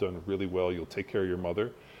all done really well. You'll take care of your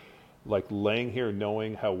mother. Like laying here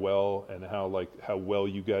knowing how well and how well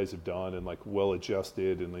you guys have done and like well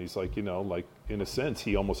adjusted, and he's like, like in a sense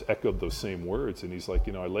he almost echoed those same words, and he's like,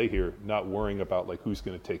 I lay here not worrying about like who's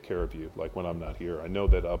going to take care of you like when I'm not here. I know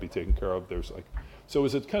that I'll be taken care of. There's like, so it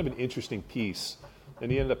was a kind of an interesting piece,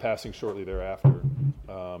 and he ended up passing shortly thereafter.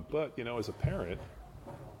 But as a parent,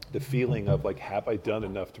 the feeling of like, have I done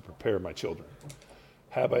enough to prepare my children?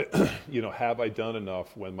 Have I, have I done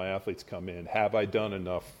enough when my athletes come in? Have I done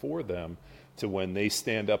enough for them to when they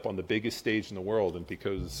stand up on the biggest stage in the world? And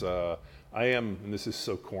because I am, and this is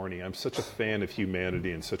so corny, I'm such a fan of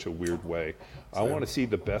humanity in such a weird way. I want to see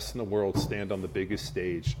the best in the world stand on the biggest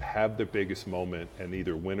stage, have their biggest moment, and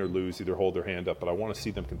either win or lose, either hold their hand up. But I want to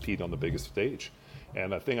see them compete on the biggest stage.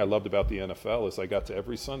 And the thing I loved about the NFL is I got to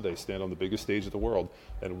every Sunday stand on the biggest stage of the world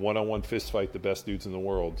and one-on-one fist fight the best dudes in the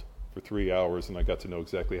world for 3 hours, and I got to know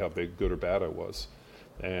exactly how big, good or bad I was.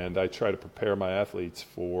 And I try to prepare my athletes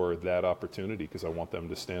for that opportunity because I want them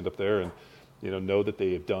to stand up there and, know that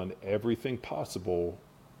they have done everything possible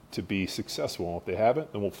to be successful. And if they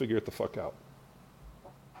haven't, then we'll figure it the fuck out.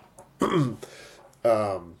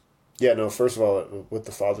 Yeah, no, first of all, with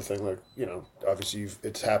the father thing, like, obviously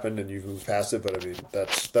it's happened and you've moved past it, but I mean,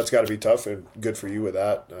 that's got to be tough, and good for you with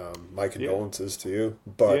that. My condolences to you.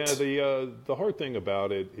 But yeah, the hard thing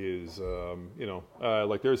about it is,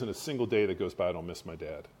 like there isn't a single day that goes by I don't miss my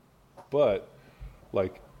dad. But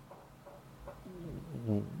like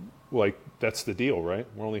that's the deal, right?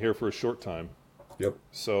 We're only here for a short time. Yep.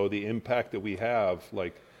 So the impact that we have,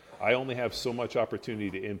 like, I only have so much opportunity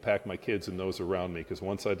to impact my kids and those around me, because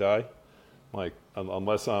once I die, like,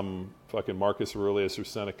 unless I'm fucking Marcus Aurelius or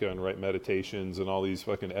Seneca and write meditations and all these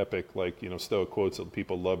fucking epic, like, Stoic quotes that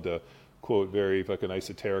people love to quote very fucking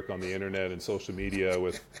esoteric on the internet and social media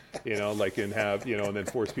with, and have, and then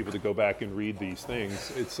force people to go back and read these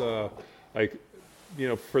things. It's like,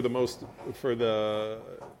 for the most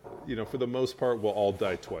part, we'll all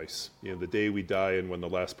die twice. The day we die and when the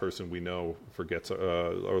last person we know forgets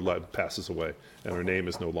or passes away and our name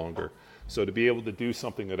is no longer. So to be able to do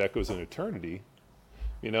something that echoes in eternity,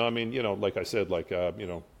 like I said, like,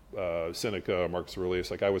 Seneca, Marcus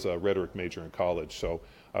Aurelius, like I was a rhetoric major in college, so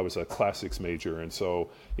I was a classics major. And so,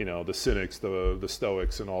 the Cynics, the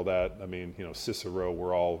Stoics and all that, Cicero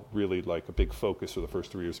were all really like a big focus for the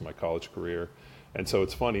first 3 years of my college career. And so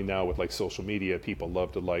it's funny now with like social media, people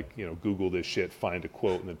love to like, Google this shit, find a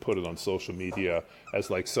quote and then put it on social media as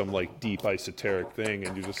like some like deep esoteric thing.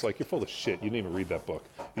 And you're just like, you're full of shit. You didn't even read that book.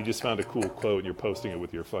 You just found a cool quote and you're posting it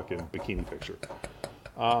with your fucking bikini picture.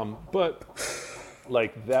 But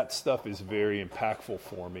like that stuff is very impactful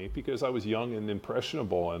for me because I was young and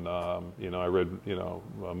impressionable. And, I read,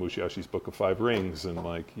 Musashi's Book of Five Rings and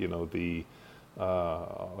like,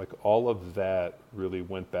 like all of that really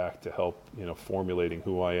went back to help, formulating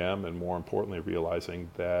who I am, and more importantly, realizing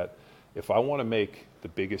that if I want to make the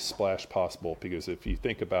biggest splash possible, because if you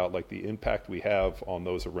think about like the impact we have on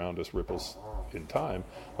those around us ripples in time,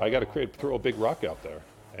 I got to throw a big rock out there.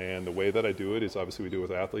 And the way that I do it is obviously we do it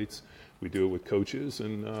with athletes, we do it with coaches,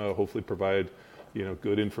 and hopefully provide,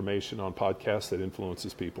 good information on podcasts that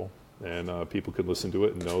influences people. And people could listen to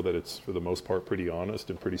it and know that it's, for the most part, pretty honest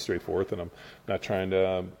and pretty straightforward. And I'm not trying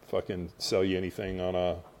to fucking sell you anything on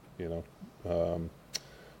a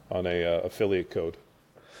affiliate code.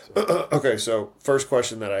 So. Okay, so first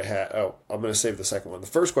question that I had. Oh, I'm going to save the second one. The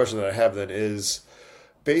first question that I have then is,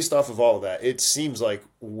 based off of all of that, it seems like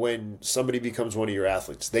when somebody becomes one of your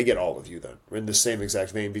athletes, they get all of you then, in the same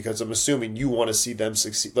exact vein, because I'm assuming you want to see them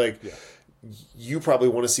succeed. Like, yeah. You probably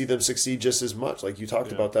want to see them succeed just as much. Like you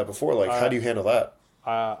talked about that before. Like, how do you handle that?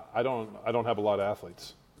 I don't have a lot of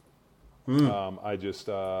athletes. I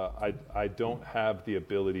don't have the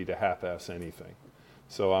ability to half-ass anything.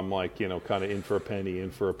 So I'm like, kind of in for a penny, in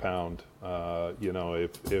for a pound.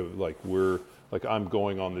 If like I'm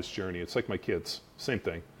going on this journey. It's like my kids, same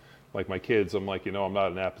thing. Like my kids, I'm like, I'm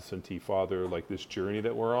not an absentee father. Like this journey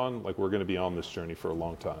that we're on, like we're going to be on this journey for a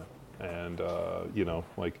long time. And,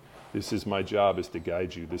 like, this is my job, is to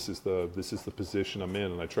guide you. This is the position I'm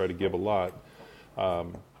in, and I try to give a lot. I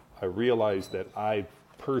realize that I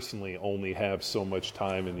personally only have so much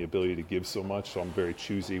time and the ability to give so much, so I'm very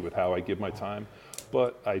choosy with how I give my time.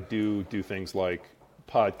 But I do things like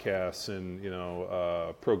podcasts and,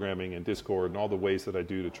 programming and Discord and all the ways that I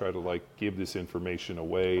do to try to like give this information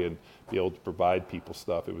away and be able to provide people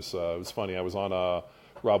stuff. It was funny. I was on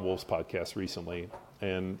Rob Wolf's podcast recently,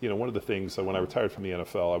 And, one of the things, when I retired from the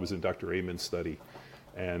NFL, I was in Dr. Amon's study.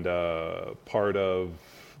 And part of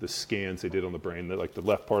the scans they did on the brain, the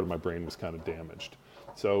left part of my brain was kind of damaged.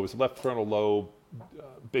 So it was left frontal lobe,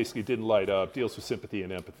 basically didn't light up, deals with sympathy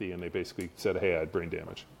and empathy, and they basically said, hey, I had brain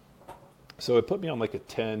damage. So it put me on like a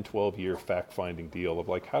 10, 12-year fact-finding deal of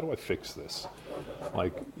how do I fix this?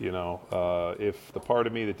 If the part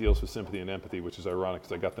of me that deals with sympathy and empathy, which is ironic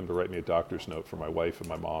because I got them to write me a doctor's note for my wife and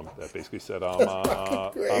my mom that basically said,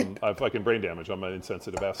 I'm fucking brain damaged, I'm an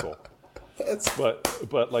insensitive asshole.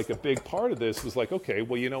 But a big part of this was okay,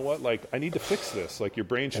 well, you know what? I need to fix this. Your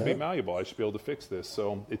brain should be malleable. I should be able to fix this.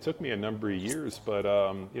 So it took me a number of years, but I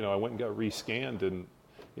went and got rescanned, and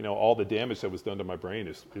all the damage that was done to my brain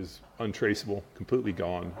is untraceable, completely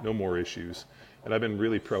gone, no more issues. And I've been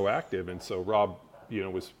really proactive. And so Rob,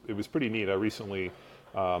 it was pretty neat. I recently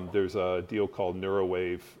there's a deal called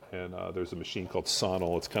Neurowave, and there's a machine called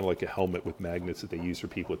Sonal. It's kind of like a helmet with magnets that they use for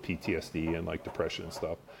people with PTSD and depression and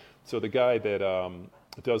stuff. So the guy that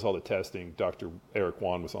does all the testing, Dr. Eric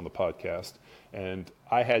Wan, was on the podcast, and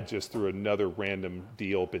I had just through another random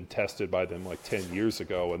deal been tested by them 10 years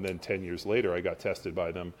ago, and then 10 years later I got tested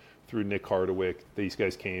by them through Nick Hardwick. These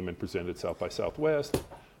guys came and presented South by Southwest.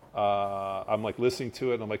 I'm listening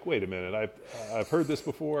to it, and I'm wait a minute, I've heard this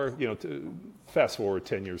before. Fast forward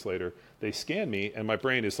 10 years later, they scanned me, and my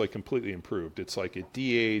brain is completely improved. It's it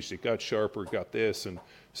de-aged, it got sharper, it got this, and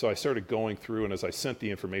so I started going through, and as I sent the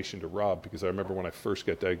information to Rob, because I remember when I first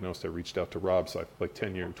got diagnosed, I reached out to Rob, so I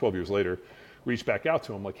 12 years later, reached back out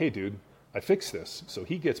to him hey, dude, I fixed this. So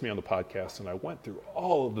he gets me on the podcast, and I went through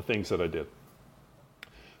all of the things that I did.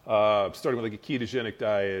 Starting with a ketogenic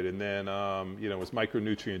diet, and then it was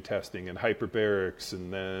micronutrient testing and hyperbarics,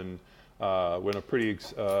 and then went a pretty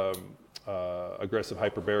aggressive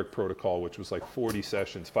hyperbaric protocol, which was 40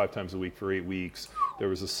 sessions, 5 times a week for 8 weeks. There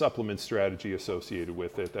was a supplement strategy associated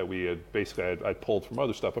with it that we had basically I'd pulled from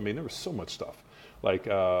other stuff. I mean, there was so much stuff. I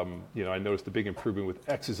noticed a big improvement with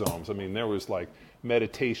exosomes. I mean, there was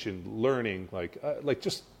meditation, learning,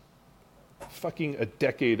 just fucking a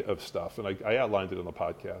decade of stuff, and I outlined it on the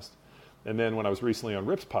podcast. And then when I was recently on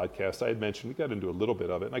Rip's podcast, I had mentioned, we got into a little bit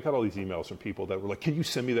of it, and I got all these emails from people that were can you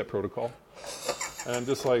send me that protocol? And I'm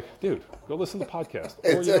just dude, go listen to the podcast.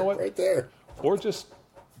 Or you know what? Right there. Or just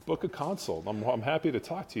book a consult. I'm happy to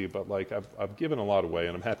talk to you, but I've given a lot away,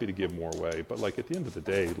 and I'm happy to give more away. But at the end of the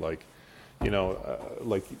day,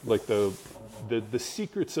 the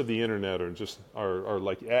secrets of the internet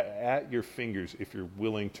are at your fingers if you're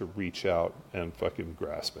willing to reach out and fucking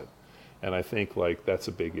grasp it. And I think that's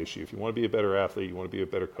a big issue. If you want to be a better athlete, you want to be a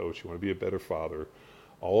better coach, you want to be a better father,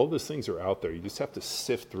 all of those things are out there. You just have to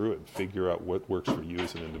sift through it and figure out what works for you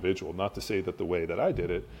as an individual. Not to say that the way that I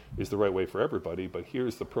did it is the right way for everybody, but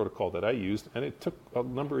here's the protocol that I used, and it took a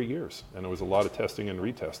number of years, and it was a lot of testing and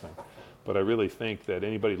retesting. But I really think that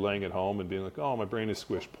anybody laying at home and being oh, my brain is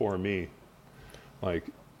squished, poor me,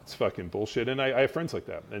 it's fucking bullshit. And I have friends like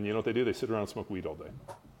that, and you know what they do? They sit around and smoke weed all day.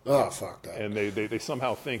 Oh, fuck that. And they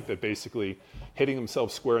somehow think that basically hitting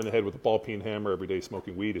themselves square in the head with a ball-peen hammer every day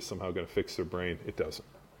smoking weed is somehow going to fix their brain. It doesn't.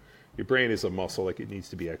 Your brain is a muscle, it needs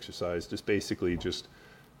to be exercised. Just basically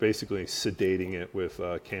sedating it with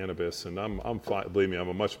cannabis. And I'm fine. Believe me, I'm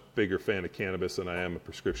a much bigger fan of cannabis than I am of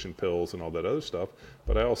prescription pills and all that other stuff.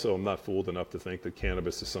 But I also am not fooled enough to think that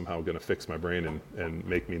cannabis is somehow going to fix my brain and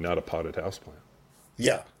make me not a potted houseplant.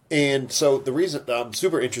 Yeah. And so the reason I'm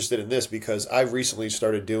super interested in this because I've recently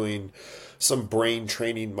started doing some brain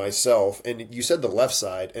training myself. And you said the left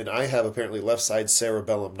side, and I have apparently left side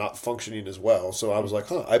cerebellum not functioning as well. So I was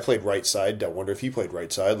like, I played right side. I wonder if he played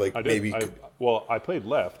right side. I played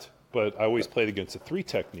left, but I always played against a 3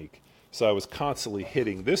 technique. So I was constantly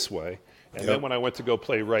hitting this way. And then when I went to go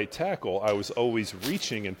play right tackle, I was always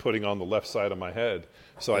reaching and putting on the left side of my head.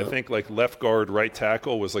 So I think left guard, right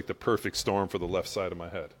tackle was the perfect storm for the left side of my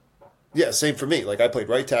head. Yeah, same for me. I played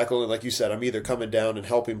right tackle, and like you said, I'm either coming down and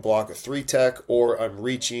helping block a 3 tech, or I'm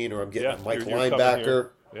reaching, or I'm getting a Mike linebacker,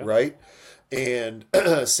 right? And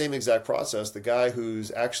same exact process. The guy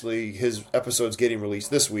who's actually, his episode's getting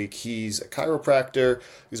released this week, he's a chiropractor.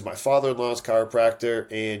 He's my father-in-law's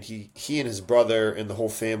chiropractor, and he and his brother and the whole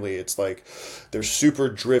family, it's they're super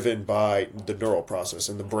driven by the neural process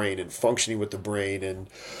and the brain and functioning with the brain. And,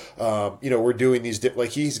 we're doing these,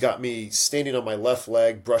 he's got me standing on my left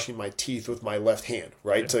leg, brushing my teeth with my left hand,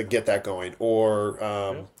 right, to get that going.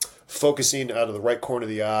 Or focusing out of the right corner of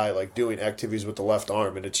the eye, doing activities with the left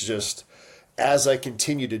arm. And it's just... as I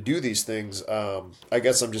continue to do these things, I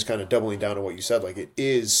guess I'm just kind of doubling down on what you said. It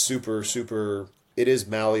is super, super it is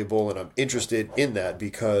malleable, and I'm interested in that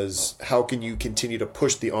because how can you continue to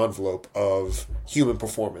push the envelope of human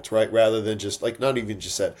performance, right? Rather than just like not even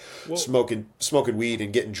just said smoking weed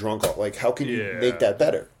and getting drunk. Like how can you make that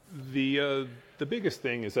better? The biggest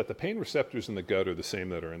thing is that the pain receptors in the gut are the same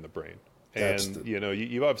that are in the brain. And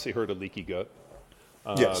you've obviously heard of leaky gut.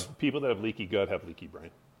 Yes. People that have leaky gut have leaky brain.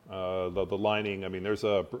 The lining. I mean, there's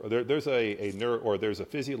a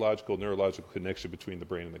physiological neurological connection between the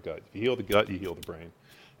brain and the gut. If you heal the gut, you heal the brain,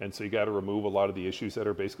 and so you got to remove a lot of the issues that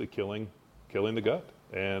are basically killing the gut.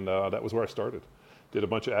 And that was where I started. Did a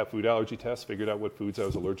bunch of food allergy tests, figured out what foods I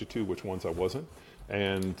was allergic to, which ones I wasn't,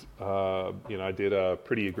 and I did a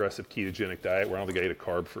pretty aggressive ketogenic diet where I don't think I ate a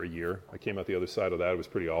carb for a year. I came out the other side of that; it was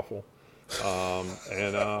pretty awful.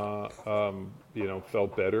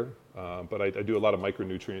 Felt better. But I do a lot of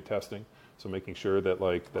micronutrient testing, so making sure that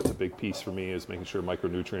that's a big piece for me is making sure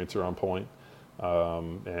micronutrients are on point.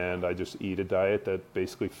 And I just eat a diet that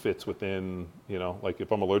basically fits within, like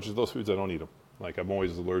if I'm allergic to those foods, I don't eat them. Like I'm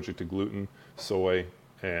always allergic to gluten, soy,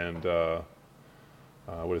 and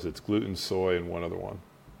what is it? It's gluten, soy, and one other one.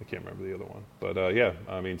 I can't remember the other one. But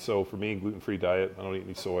so for me, gluten-free diet, I don't eat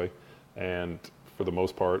any soy, and for the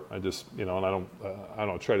most part, I just, and I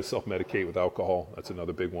don't try to self-medicate with alcohol. That's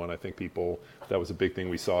another big one. I think that was a big thing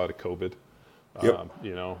we saw out of COVID. Yep.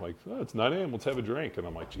 It's 9 a.m., let's have a drink. And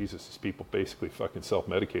I'm like, Jesus, these people basically fucking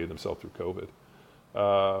self-medicated themselves through COVID.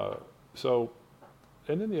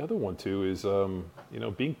 And then the other one too is,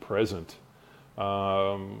 being present.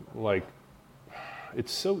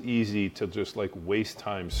 It's so easy to just waste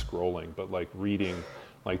time scrolling, but reading,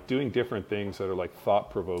 doing different things that are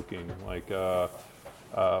thought-provoking,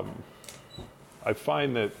 I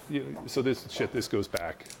find that, this goes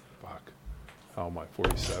back,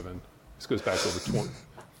 47. This goes back over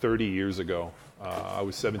 30 years ago. I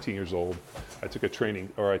was 17 years old. I took a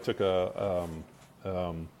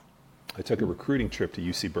recruiting trip to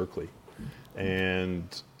UC Berkeley,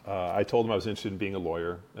 and I told them I was interested in being a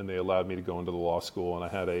lawyer, and they allowed me to go into the law school, and I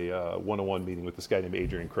had a one-on-one meeting with this guy named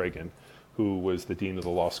Adrian Cragen, who was the dean of the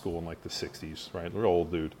law school in the 60s, right? Real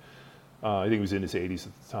old dude. I think he was in his 80s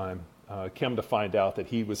at the time. Came to find out that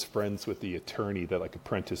he was friends with the attorney that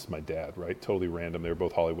apprenticed my dad, right? Totally random. They were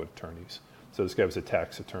both Hollywood attorneys. So this guy was a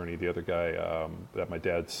tax attorney. The other guy that my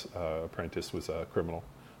dad's apprentice was a criminal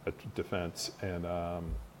defense. And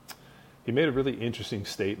he made a really interesting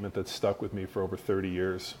statement that stuck with me for over 30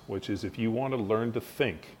 years, which is if you want to learn to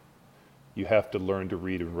think, you have to learn to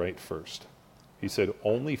read and write first. He said,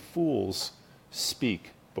 only fools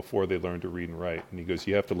speak before they learn to read and write. And he goes,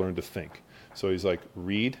 you have to learn to think. So he's like,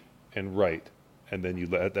 read and write, and then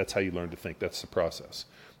that's how you learn to think. That's the process.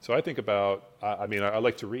 So I think about, I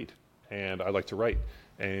like to read, and I like to write.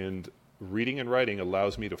 And reading and writing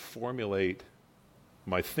allows me to formulate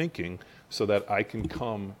my thinking so that I can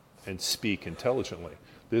come and speak intelligently.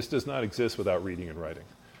 This does not exist without reading and writing.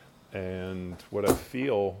 And what I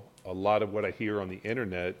feel, a lot of what I hear on the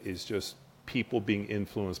internet is just people being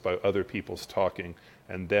influenced by other people's talking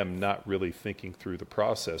and them not really thinking through the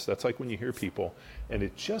process. That's like when you hear people and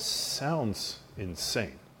it just sounds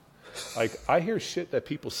insane. I hear shit that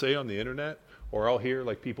people say on the internet, or I'll hear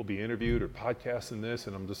people be interviewed or podcasts and this,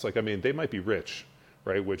 and I'm just they might be rich,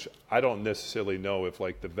 right? Which I don't necessarily know if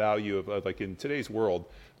the value of in today's world,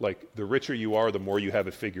 the richer you are, the more you have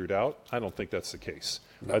it figured out. I don't think that's the case.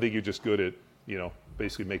 No. I think you're just good at,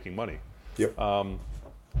 basically making money. Yep.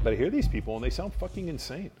 But I hear these people and they sound fucking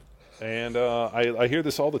insane. And I hear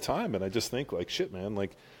this all the time, and I just think shit, man,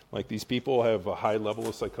 these people have a high level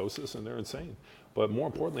of psychosis and they're insane. But more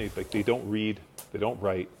importantly, they don't read, they don't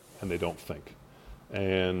write, and they don't think.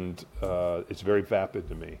 And it's very vapid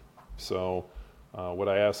to me. So what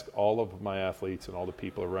I ask all of my athletes and all the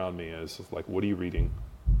people around me is what are you reading?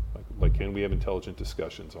 Can we have intelligent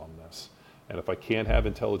discussions on this? And if I can't have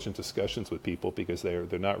intelligent discussions with people because they're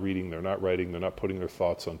not reading, they're not writing, they're not putting their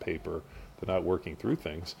thoughts on paper, they're not working through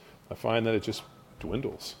things, I find that it just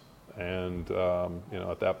dwindles. And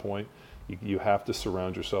at that point, you have to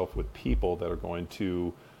surround yourself with people that are going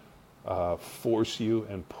to force you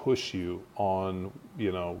and push you on,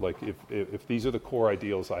 if these are the core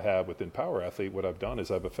ideals I have within Power Athlete, what I've done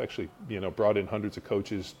is I've effectively, brought in hundreds of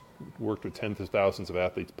coaches, worked with tens of thousands of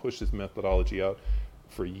athletes, pushed this methodology out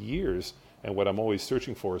for years. And what I'm always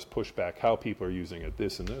searching for is pushback, how people are using it,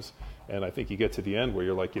 this and this. And I think you get to the end where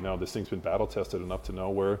you're this thing's been battle tested enough to know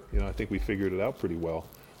where, I think we figured it out pretty well.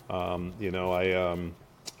 On the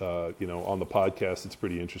podcast, it's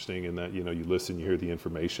pretty interesting in that, you listen, you hear the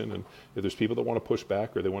information. And if there's people that want to push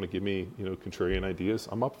back or they want to give me, contrarian ideas,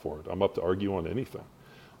 I'm up for it. I'm up to argue on anything.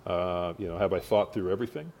 Have I thought through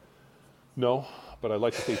everything? No, but I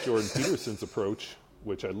like to take Jordan Peterson's approach,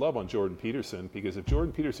 which I love on Jordan Peterson, because if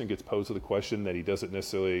Jordan Peterson gets posed with a question that he doesn't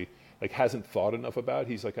necessarily, like, hasn't thought enough about,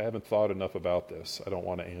 he's like, I haven't thought enough about this. I don't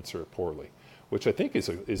want to answer it poorly, which I think is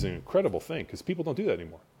an incredible thing, because people don't do that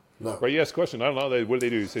anymore. No. Right? You ask a question, I don't know, what do?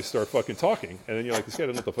 Is they start fucking talking, and then you're like, this guy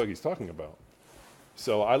doesn't know what the fuck he's talking about.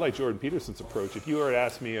 So I like Jordan Peterson's approach. If you were to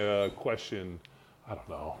ask me a question, I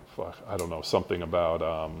don't know, something about,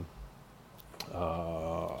 I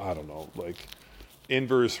don't know, like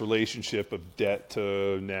inverse relationship of debt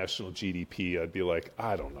to national GDP, I'd be like,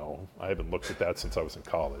 I don't know. I haven't looked at that since I was in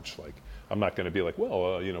college. Like, I'm not going to be like,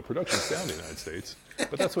 well, production's down in the United States.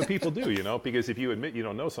 But that's what people do, because if you admit you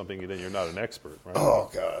don't know something, then you're not an expert, right? Oh,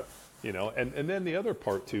 God. And then the other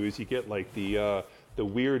part, too, is you get like the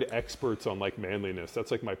weird experts on like manliness.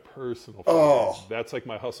 That's like my personal favorite. Oh. That's like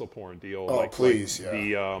my hustle porn deal. Oh, like, please, like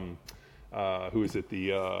yeah. The, who is it?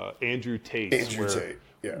 The Andrew Tate. Andrew Tate.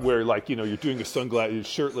 Yeah. Where like you're doing a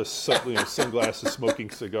shirtless, sunglasses, smoking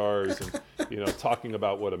cigars, and talking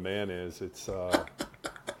about what a man is. It's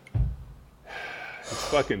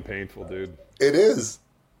fucking painful, dude. It is.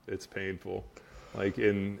 It's painful. Like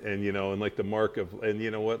and like the mark of, and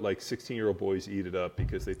you know what, like 16-year-old boys eat it up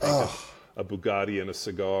because they think of a Bugatti and a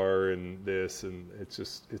cigar and this, and it's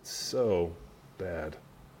so bad.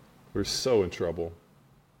 We're so in trouble.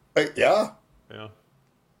 Yeah. Yeah.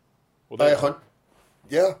 Well,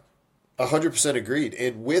 yeah, 100% agreed.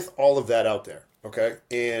 And with all of that out there, okay,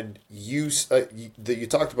 and you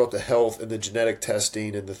talked about the health and the genetic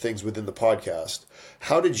testing and the things within the podcast.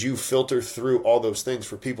 How did you filter through all those things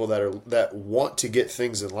for people that want to get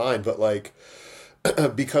things in line, but like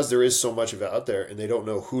because there is so much of it out there and they don't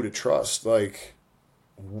know who to trust? Like,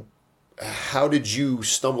 how did you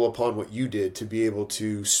stumble upon what you did to be able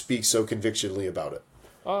to speak so convictionally about it?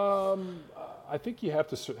 I think you have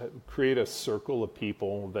to create a circle of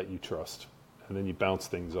people that you trust, and then you bounce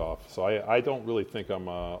things off. So I don't really think I'm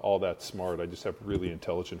all that smart. I just have really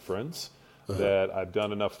intelligent friends that I've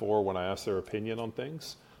done enough for. When I ask their opinion on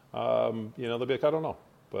things, they'll be like, I don't know,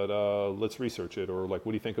 but let's research it, or like,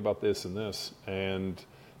 what do you think about this and this? And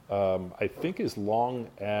I think as long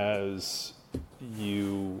as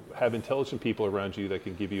you have intelligent people around you that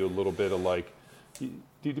can give you a little bit of like, do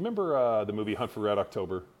you remember the movie Hunt for Red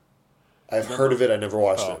October? I've heard of it. I never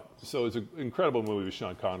watched it. So it's an incredible movie with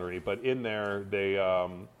Sean Connery. But in there, they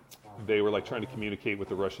were like trying to communicate with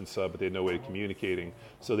the Russian sub, but they had no way of communicating.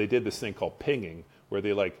 So they did this thing called pinging, where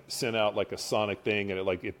they like sent out like a sonic thing, and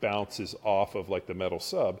it bounces off of like the metal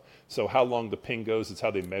sub. So how long the ping goes is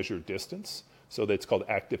how they measure distance. So that's called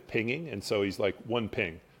active pinging. And so he's like, one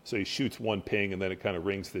ping. So he shoots one ping, and then it kind of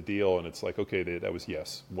rings the deal, and it's like, okay, that was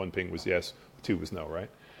yes. One ping was yes. Two was no, right?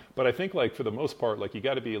 But I think, like, for the most part, like, you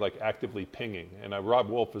got to be, like, actively pinging. And Rob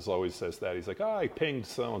Wolf always says that. He's like, I pinged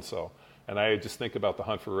so-and-so. And I just think about the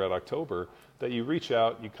Hunt for Red October, that you reach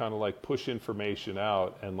out, you kind of, like, push information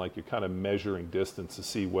out, and, like, you're kind of measuring distance to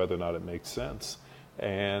see whether or not it makes sense.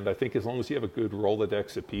 And I think as long as you have a good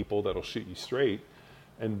Rolodex of people that'll shoot you straight,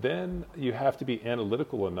 and then you have to be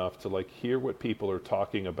analytical enough to, like, hear what people are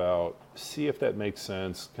talking about, see if that makes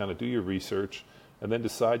sense, kind of do your research, and then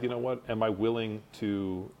decide, am I willing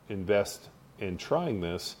to invest in trying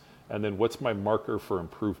this? And then what's my marker for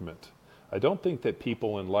improvement? I don't think that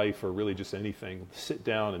people in life are really just anything. Sit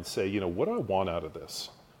down and say, what do I want out of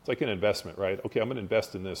this? It's like an investment, right? Okay, I'm going to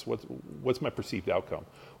invest in this. What's my perceived outcome?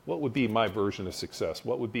 What would be my version of success?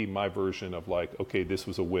 What would be my version of like, okay, this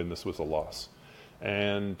was a win, this was a loss?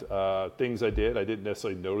 And things I didn't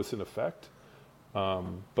necessarily notice an effect.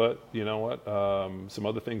 But you know what? Some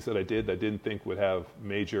other things that I did that I didn't think would have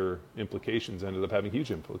major implications ended up having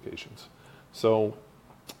huge implications. So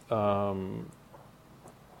I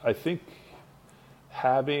think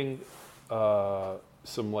having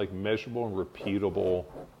some like measurable and repeatable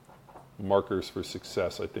markers for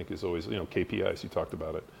success, I think, is always, KPIs. You talked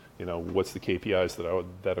about it. What's the KPIs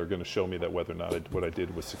that are going to show me that whether or not what I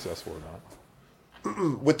did was successful or not.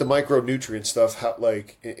 With the micronutrient stuff, how,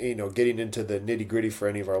 like, getting into the nitty gritty for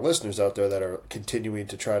any of our listeners out there that are continuing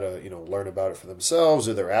to try to, learn about it for themselves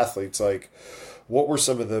or their athletes, like, what were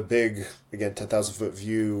some of the big, again, 10,000 foot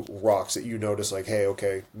view rocks that you noticed, like, hey,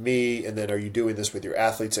 okay, me, and then are you doing this with your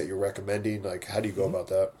athletes that you're recommending? Like, how do you go about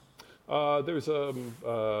that? There's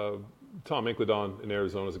Tom Incledon in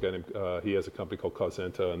Arizona is a guy named, he has a company called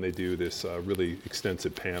Causenta, and they do this really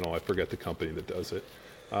extensive panel. I forget the company that does it.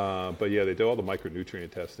 But yeah, they do all the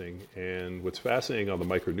micronutrient testing. And what's fascinating on the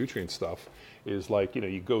micronutrient stuff is like,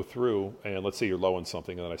 you go through and let's say you're low on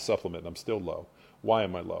something and then I supplement and I'm still low. Why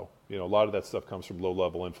am I low? A lot of that stuff comes from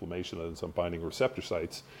low-level inflammation that ends up binding receptor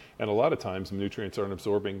sites. And a lot of times nutrients aren't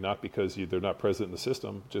absorbing, not because they're not present in the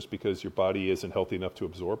system, just because your body isn't healthy enough to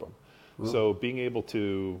absorb them. So being able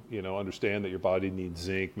to, understand that your body needs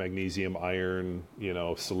zinc, magnesium, iron,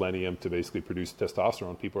 selenium to basically produce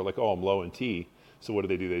testosterone. People are like, oh, I'm low in T. So what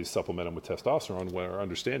do? They supplement them with testosterone, where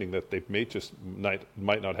understanding that they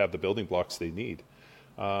might not have the building blocks they need.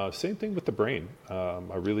 Same thing with the brain.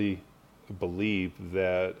 I really believe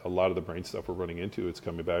that a lot of the brain stuff we're running into, it's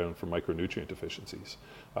coming back from micronutrient deficiencies.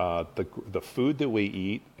 The food that we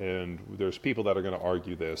eat, and there's people that are going to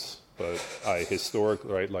argue this, but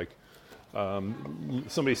historically, right, like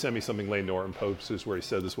somebody sent me something Lane Norton posted where he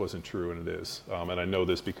said this wasn't true, and it is. And I know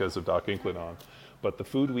this because of Doc Inclinon. But the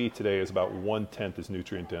food we eat today is about 1/10 as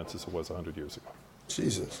nutrient dense as it was 100 years ago.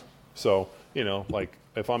 Jesus. So, like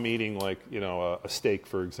if I'm eating like, a steak,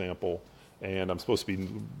 for example, and I'm supposed to be,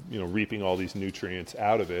 reaping all these nutrients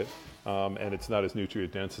out of it, and it's not as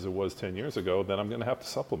nutrient dense as it was 10 years ago, then I'm going to have to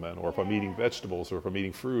supplement. Or if I'm eating vegetables, or if I'm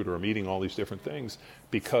eating fruit, or I'm eating all these different things,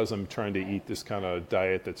 because I'm trying to eat this kind of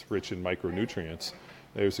diet that's rich in micronutrients,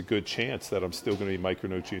 there's a good chance that I'm still going to be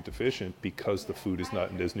micronutrient deficient because the food is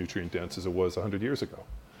not as nutrient dense as it was 100 years ago.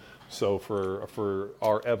 So for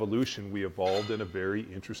our evolution, we evolved in a very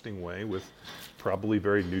interesting way with probably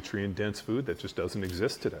very nutrient dense food that just doesn't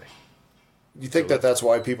exist today. You think that's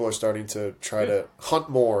why people are starting to try to hunt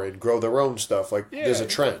more and grow their own stuff? Like, there's a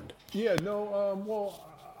trend. Yeah, no, well,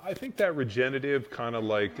 I think that regenerative kind of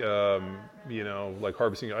like, like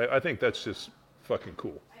harvesting, I think that's just fucking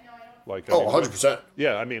cool. Like, 100%.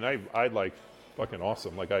 Yeah, I like fucking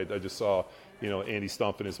awesome. Like, I just saw, Andy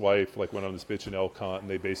Stump and his wife, like, went on this bitch in elk hunt,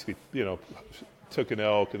 and they basically, took an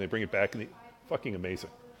elk, and they bring it back, and fucking amazing.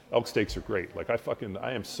 Elk steaks are great. Like,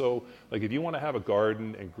 I am so, like, if you want to have a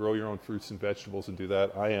garden and grow your own fruits and vegetables and do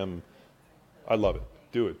that, I love it.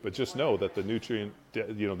 Do it. But just know that the nutrient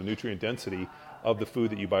density of the food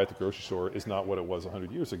that you buy at the grocery store is not what it was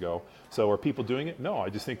 100 years ago. So are people doing it? No, I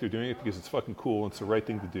just think they're doing it because it's fucking cool and it's the right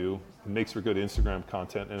thing to do. It makes for good Instagram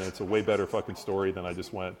content, and it's a way better fucking story than I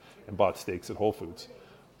just went and bought steaks at Whole Foods.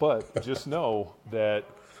 But just know that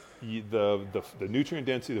the nutrient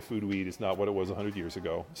density of the food we eat is not what it was 100 years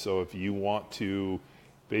ago. So if you want to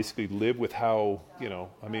basically live with how,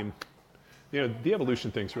 the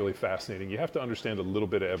evolution thing's really fascinating. You have to understand a little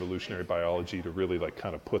bit of evolutionary biology to really like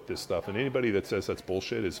kind of put this stuff. And anybody that says that's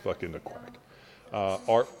bullshit is fucking a quack.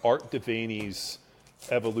 Art Devaney's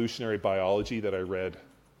evolutionary biology that I read,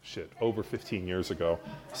 over 15 years ago,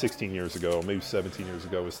 16 years ago, maybe 17 years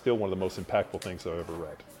ago, is still one of the most impactful things I've ever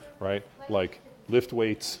read. Right? Like lift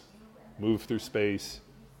weights, move through space,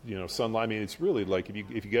 sunlight. It's really like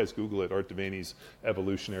if you guys Google it, Art Devaney's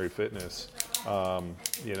evolutionary fitness,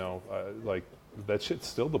 like that shit's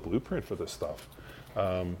still the blueprint for this stuff.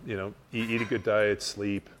 Eat a good diet,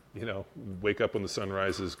 sleep, wake up when the sun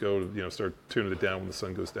rises, go, start tuning it down when the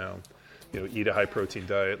sun goes down. Eat a high protein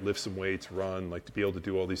diet, lift some weights, run, like to be able to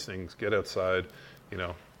do all these things, get outside,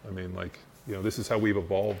 this is how we've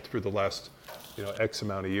evolved for the last, X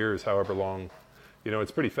amount of years, however long.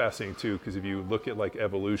 It's pretty fascinating too, because if you look at like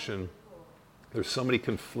evolution, there's so much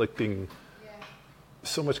conflicting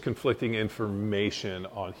information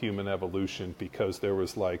on human evolution, because there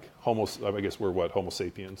was like Homo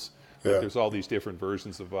sapiens. Yeah. Like, there's all these different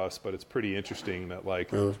versions of us, but it's pretty interesting that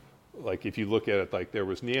like if you look at it, like there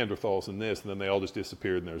was Neanderthals and this, and then they all just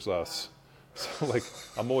disappeared, and there's us. So like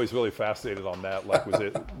I'm always really fascinated on that. Like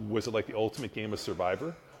was it like the ultimate game of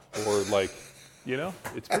Survivor, or like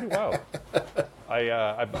it's pretty wild.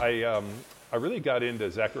 I really got into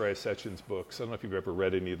Zecharia Sitchin's books. I don't know if you've ever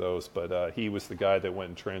read any of those, but he was the guy that went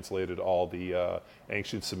and translated all the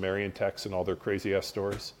ancient Sumerian texts and all their crazy-ass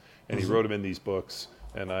stories. And he wrote them in these books.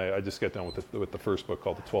 And I just got done with the first book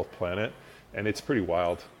called The 12th Planet. And it's pretty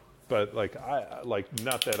wild. But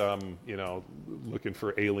not that I'm, looking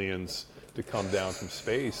for aliens to come down from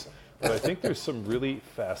space. But I think there's some really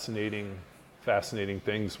fascinating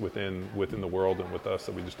things within the world and with us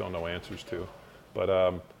that we just don't know answers to. But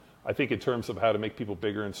I think in terms of how to make people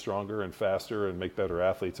bigger and stronger and faster and make better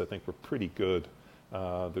athletes, I think we're pretty good.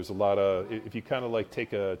 There's a lot of, if you kind of like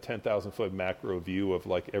take a 10,000 foot macro view of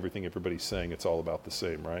like everything everybody's saying, it's all about the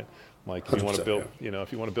same, right? Like if you want to build,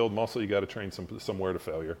 if you want to build muscle, you got to train somewhere to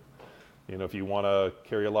failure. If you want to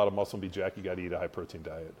carry a lot of muscle and be jacked, you got to eat a high protein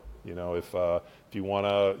diet. If you want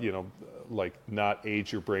to, like not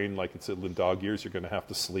age your brain like it's in dog years, you're going to have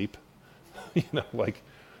to sleep. Like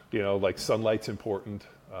sunlight's important.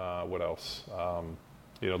 What else?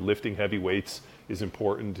 Lifting heavy weights is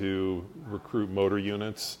important to recruit motor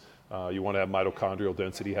units. You want to have mitochondrial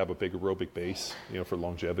density, have a big aerobic base, for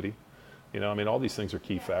longevity. All these things are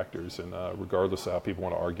key factors, and regardless of how people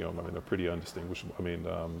want to argue them, they're pretty undistinguishable.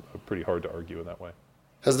 Pretty hard to argue in that way.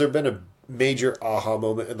 Has there been a major aha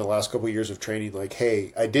moment in the last couple of years of training, like,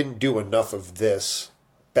 hey, I didn't do enough of this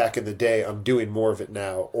back in the day, I'm doing more of it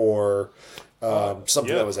now, or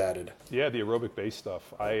something that was added? Yeah, the aerobic base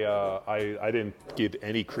stuff. I didn't give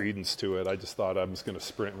any credence to it. I just thought I was going to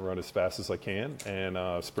sprint and run as fast as I can,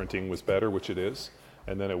 and sprinting was better, which it is.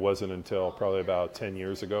 And then it wasn't until probably about 10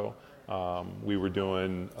 years ago we were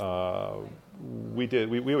doing.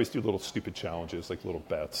 We always do little stupid challenges, like little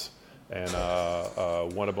bets. And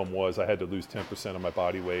one of them was I had to lose 10% of my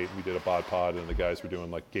body weight. We did a bod pod, and the guys were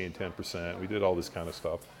doing like gain 10%. We did all this kind of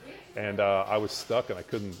stuff. And I was stuck, and I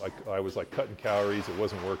couldn't, I was cutting calories. It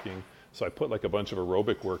wasn't working. So I put a bunch of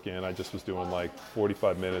aerobic work in. I just was doing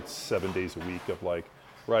 45 minutes, 7 days a week of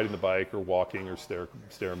riding the bike or walking or stair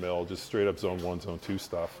mill, just straight up zone 1, zone 2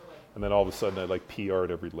 stuff. And then all of a sudden I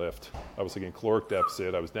PR'd every lift. I was in caloric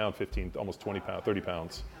deficit. I was down 15, almost 20 pounds, 30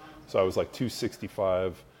 pounds. So I was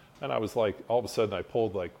 265. And I was all of a sudden I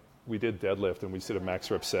pulled we did deadlift and we did a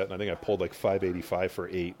max rep set, and I think I pulled 585 for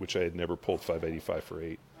 8, which I had never pulled 585 for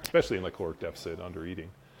 8, especially in caloric deficit, under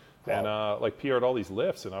eating. Wow. And PR'd all these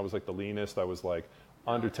lifts, and I was the leanest. I was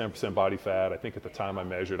under 10% body fat. I think at the time I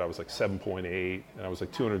measured, I was 7.8, and I was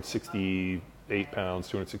 268 pounds,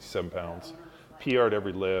 267 pounds. PR'd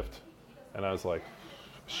every lift, and I was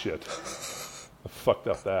shit. I fucked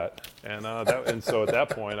up that. And so at that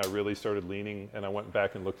point, I really started leaning, and I went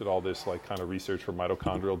back and looked at all this kind of research for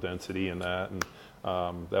mitochondrial density and that, and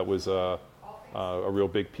that was a real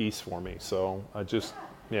big piece for me. So that was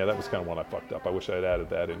kind of when I fucked up. I wish I had added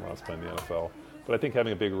that in when I was playing the NFL. But I think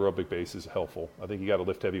having a big aerobic base is helpful. I think you got to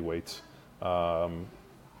lift heavy weights.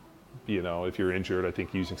 If you're injured, I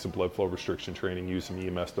think using some blood flow restriction training, use some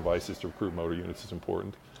EMS devices to recruit motor units is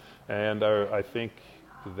important. And I think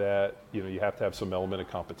that you have to have some element of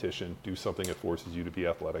competition, do something that forces you to be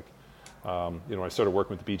athletic. I started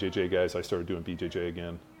working with the BJJ guys. I started doing BJJ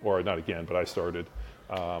again, or not again, but I started.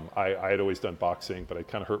 I had always done boxing, but I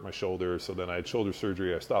kind of hurt my shoulder, so then I had shoulder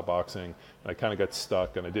surgery. I stopped boxing, and I kind of got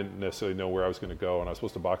stuck, and I didn't necessarily know where I was going to go, and I was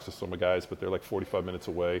supposed to box with some of the guys, but they're 45 minutes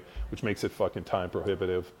away, which makes it fucking time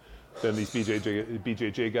prohibitive. Then these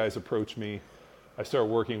BJJ guys approach me. I start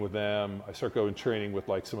working with them. I start going training with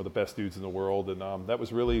some of the best dudes in the world, and that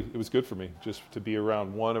was it was good for me just to be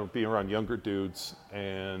around younger dudes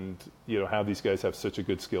and have these guys have such a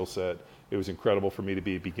good skill set. It was incredible for me to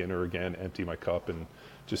be a beginner again, empty my cup, and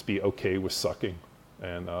just be okay with sucking,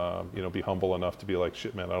 and be humble enough to be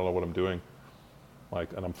shit, man, I don't know what I'm doing,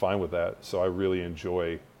 and I'm fine with that. So I really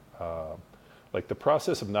enjoy the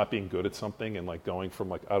process of not being good at something and going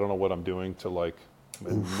from I don't know what I'm doing to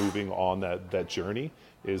moving on that journey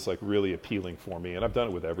is really appealing for me. And I've done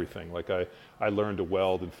it with everything. I learned to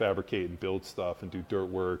weld and fabricate and build stuff and do dirt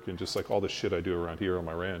work and just all the shit I do around here on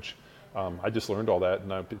my ranch. I just learned all that,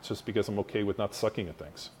 and it's just because I'm okay with not sucking at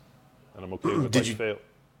things, and I'm okay with fail.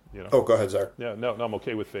 Oh, go ahead, Zar. Yeah, no, I'm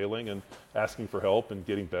okay with failing and asking for help and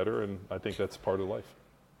getting better, and I think that's part of life.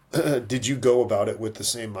 Did you go about it with the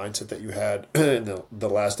same mindset that you had in the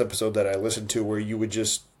last episode that I listened to, where you would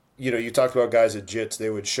just, you talked about guys at JITS, they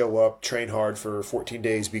would show up, train hard for 14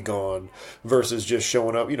 days, be gone, versus just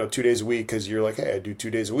showing up, 2 days a week because you're hey, I do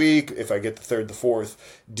 2 days a week. If I get the third, the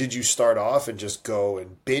fourth, did you start off and just go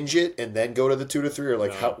and binge it and then go to the 2 to 3, or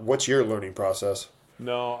No. what's your learning process?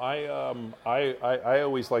 No, I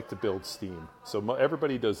always like to build steam. So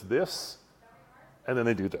everybody does this, and then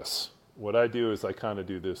they do this. What I do is I kind of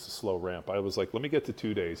do this slow ramp. I was let me get to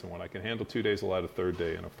 2 days, and when I can handle 2 days, I'll add a third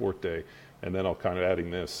day and a fourth day, and then I'll kind of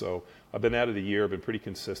adding this. So I've been at it a year. I've been pretty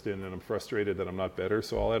consistent, and I'm frustrated that I'm not better,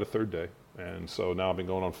 so I'll add a third day. And so now I've been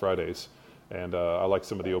going on Fridays, and I like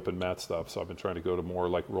some of the open mat stuff, so I've been trying to go to more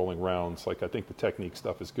rolling rounds. I think the technique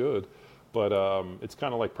stuff is good, but it's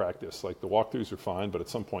kind of like practice. The walkthroughs are fine, but at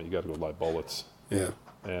some point you got to go live bullets. Yeah.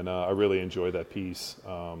 And I really enjoy that piece,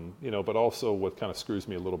 but also what kind of screws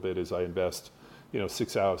me a little bit is I invest,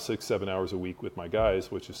 6-7 hours a week with my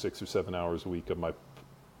guys, which is 6 or 7 hours a week of my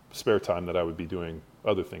spare time that I would be doing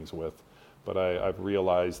other things with. But I've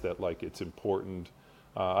realized that it's important.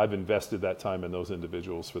 I've invested that time in those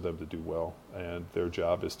individuals for them to do well, and their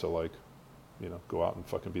job is to go out and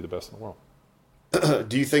fucking be the best in the world.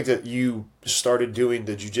 Do you think that you started doing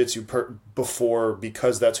the jiu-jitsu before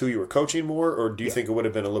because that's who you were coaching more, or do you think it would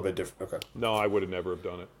have been a little bit different? Okay. No, I would have never have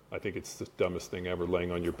done it. I think it's the dumbest thing ever,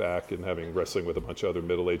 laying on your back and having wrestling with a bunch of other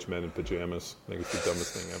middle-aged men in pajamas. I think it's the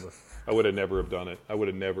dumbest thing ever. I would have never have done it. I would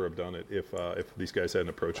have never have done it if these guys hadn't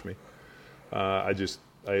approached me. I just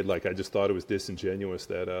thought it was disingenuous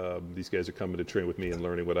that these guys are coming to train with me and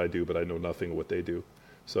learning what I do, but I know nothing of what they do.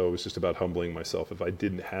 So it was just about humbling myself. If I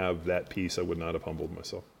didn't have that piece, I would not have humbled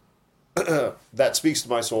myself. That speaks to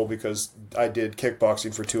my soul because I did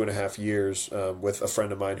kickboxing for 2.5 years with a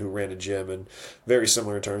friend of mine who ran a gym, and very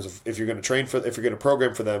similar in terms of if you're going to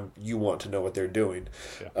program for them, you want to know what they're doing.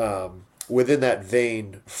 Yeah. Within that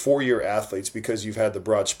vein, for your athletes, because you've had the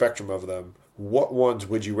broad spectrum of them, what ones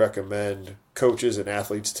would you recommend coaches and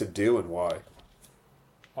athletes to do, and why?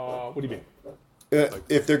 What do you mean?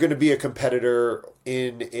 If they're going to be a competitor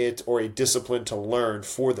in it or a discipline to learn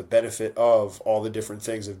for the benefit of all the different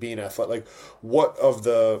things of being athletic, like what of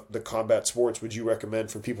the combat sports would you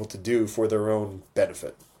recommend for people to do for their own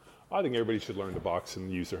benefit? I think everybody should learn to box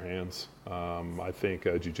and use their hands. I think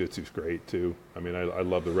jiu-jitsu is great too. I mean, I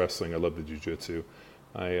love the wrestling. I love the jiu-jitsu.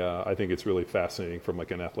 I think it's really fascinating from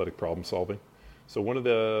like an athletic problem solving. So one of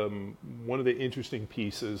the interesting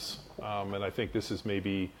pieces, and I think this is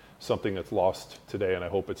maybe something that's lost today, and I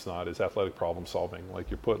hope it's not, is athletic problem solving.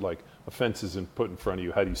 Like you're put like a fence is put in front of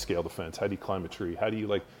you. How do you scale the fence? How do you climb a tree? How do you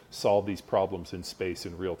like solve these problems in space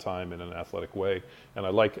in real time in an athletic way? And I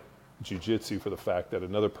like jiu-jitsu for the fact that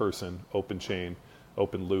another person, open chain,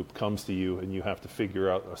 open loop, comes to you, and you have to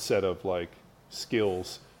figure out a set of like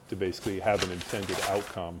skills to basically have an intended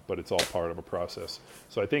outcome, but it's all part of a process.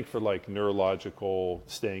 So I think for like neurological,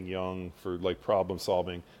 staying young, for like problem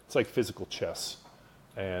solving, it's like physical chess.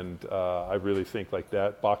 And I really think like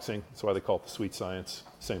that. Boxing, that's why they call it the sweet science,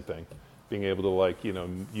 same thing. Being able to like,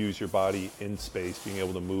 use your body in space, being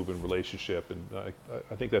able to move in relationship. And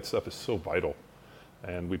I think that stuff is so vital.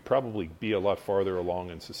 And we'd probably be a lot farther along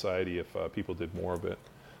in society if people did more of it.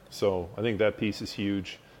 So I think that piece is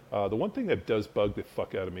huge. The one thing that does bug the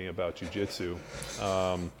fuck out of me about jiu-jitsu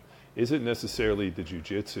isn't necessarily the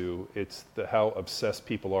jiu-jitsu, it's how obsessed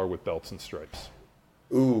people are with belts and stripes.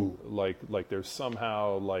 Ooh. Like there's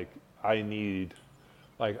somehow like I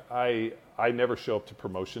never show up to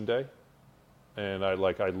promotion day, and I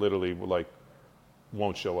literally like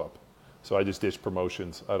won't show up. So I just ditch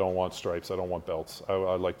promotions. I don't want stripes. I don't want belts. I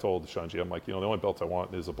like told Shanji, I'm like, the only belt I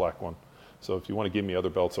want is a black one. So if you want to give me other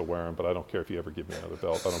belts, I'll wear them, but I don't care if you ever give me another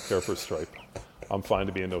belt. I don't care for a stripe. I'm fine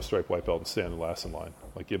to be a no stripe white belt and stand last in line.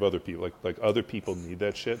 Like give other people, like other people need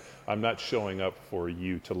that shit. I'm not showing up for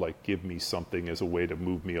you to like give me something as a way to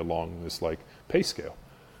move me along this like pay scale.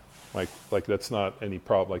 Like that's not any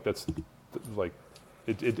problem. Like that's like,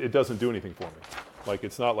 it doesn't do anything for me. Like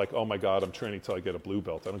it's not like, oh my God, I'm training till I get a blue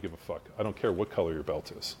belt. I don't give a fuck. I don't care what color your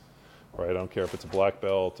belt is. Right? I don't care if it's a black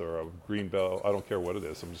belt or a green belt. I don't care what it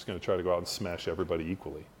is. I'm just going to try to go out and smash everybody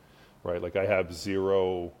equally. Right? Like I have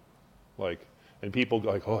zero, like, and people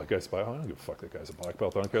go like, oh, that guy's black. I don't give a fuck that guy's a black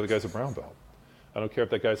belt. I don't care if that guy's a brown belt. I don't care if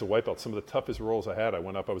that guy's a white belt. Some of the toughest rolls I had, I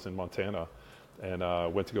was in Montana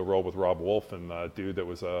and went to go roll with Rob Wolf, and a dude that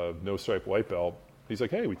was a no stripe white belt. He's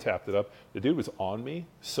like, hey, we tapped it up. The dude was on me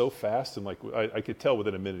so fast, and like I could tell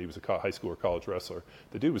within a minute he was a high school or college wrestler.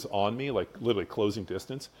 The dude was on me, like literally closing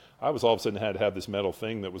distance. I was all of a sudden had to have this metal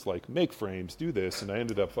thing that was like, make frames, do this, and I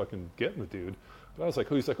ended up fucking getting the dude. But I was like,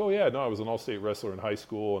 he's like, oh yeah, no, I was an all-state wrestler in high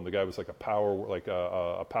school, and the guy was like a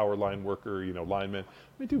power line worker, lineman.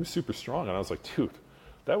 I mean, dude was super strong, and I was like, dude,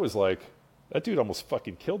 that dude almost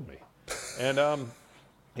fucking killed me. And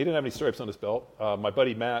he didn't have any stripes on his belt. My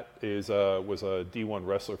buddy Matt was a D1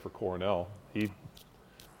 wrestler for Cornell.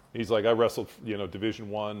 He's like, I wrestled,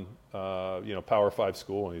 Division I, Power 5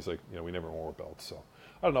 school, and he's like, we never wore belts. So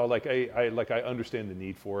I don't know, like I understand the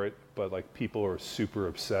need for it, but like people are super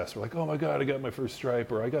obsessed. We're like, oh my God, I got my first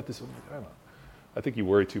stripe, or I got this. I don't know. I think you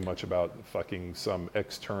worry too much about fucking some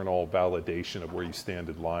external validation of where you stand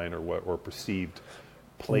in line or perceived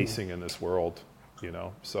placing in this world.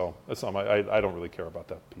 So that's not I don't really care about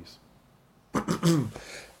that piece.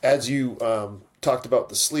 As you talked about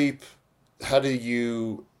the sleep, how did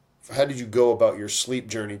you go about your sleep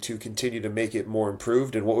journey to continue to make it more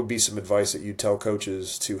improved, and what would be some advice that you'd tell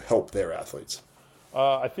coaches to help their athletes?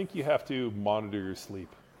 I think you have to monitor your sleep.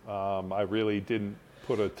 I really didn't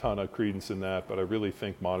put a ton of credence in that, but I really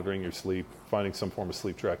think monitoring your sleep, finding some form of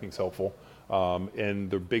sleep tracking is helpful.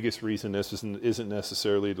 And the biggest reason this isn't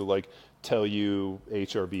necessarily to like tell you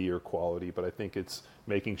HRV or quality, but I think it's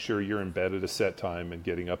making sure you're in bed at a set time and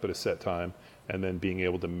getting up at a set time, and then being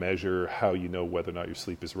able to measure how you know whether or not your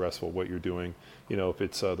sleep is restful, what you're doing. If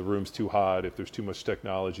it's the room's too hot, if there's too much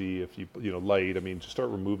technology, if light. I mean, just start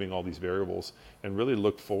removing all these variables and really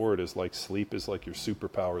look forward as like sleep is like your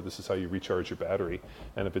superpower. This is how you recharge your battery.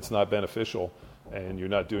 And if it's not beneficial and you're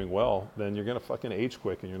not doing well, then you're going to fucking age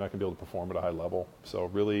quick and you're not going to be able to perform at a high level. So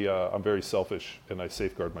really, I'm very selfish and I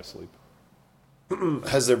safeguard my sleep.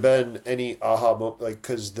 Has there been any aha moment,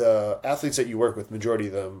 because the athletes that you work with, majority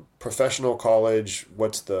of them, professional, college,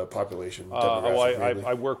 what's the population demographic?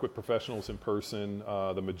 I work with professionals in person.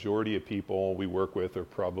 The majority of people we work with are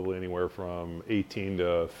probably anywhere from 18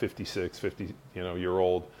 to 56, 50, year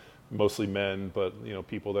old, mostly men, but,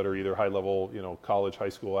 people that are either high level, college, high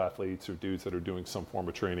school athletes or dudes that are doing some form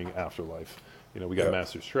of training after life. We got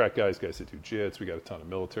masters track guys that do jits. We got a ton of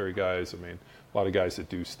military guys. I mean, a lot of guys that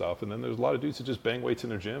do stuff. And then there's a lot of dudes that just bang weights in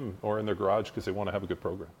their gym or in their garage because they want to have a good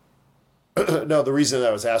program. No, the reason that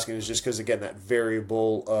I was asking is just because, again, that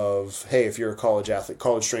variable of, hey, if you're a college athlete,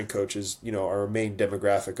 college strength coaches, are a main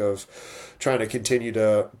demographic of trying to continue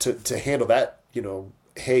to handle that,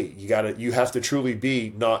 hey, you have to truly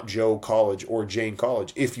be not Joe College or Jane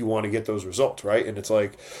College if you want to get those results, right? And it's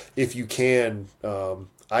like, if you can,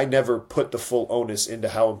 I never put the full onus into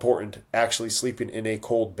how important actually sleeping in a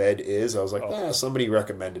cold bed is. I was like, somebody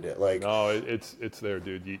recommended it. Like, no, it's there,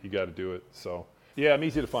 dude. You got to do it. So yeah, I'm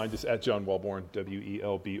easy to find. Just at John Welbourn,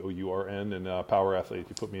 Welbourn, and Power Athlete. If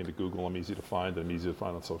you put me into Google, I'm easy to find. I'm easy to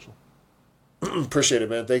find on social. Appreciate it,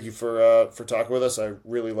 man. Thank you for talking with us. I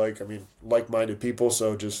really like-minded people,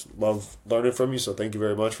 so just love learning from you. So thank you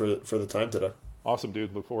very much for the time today. Awesome,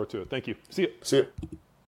 dude. Look forward to it. Thank you. See you. See you.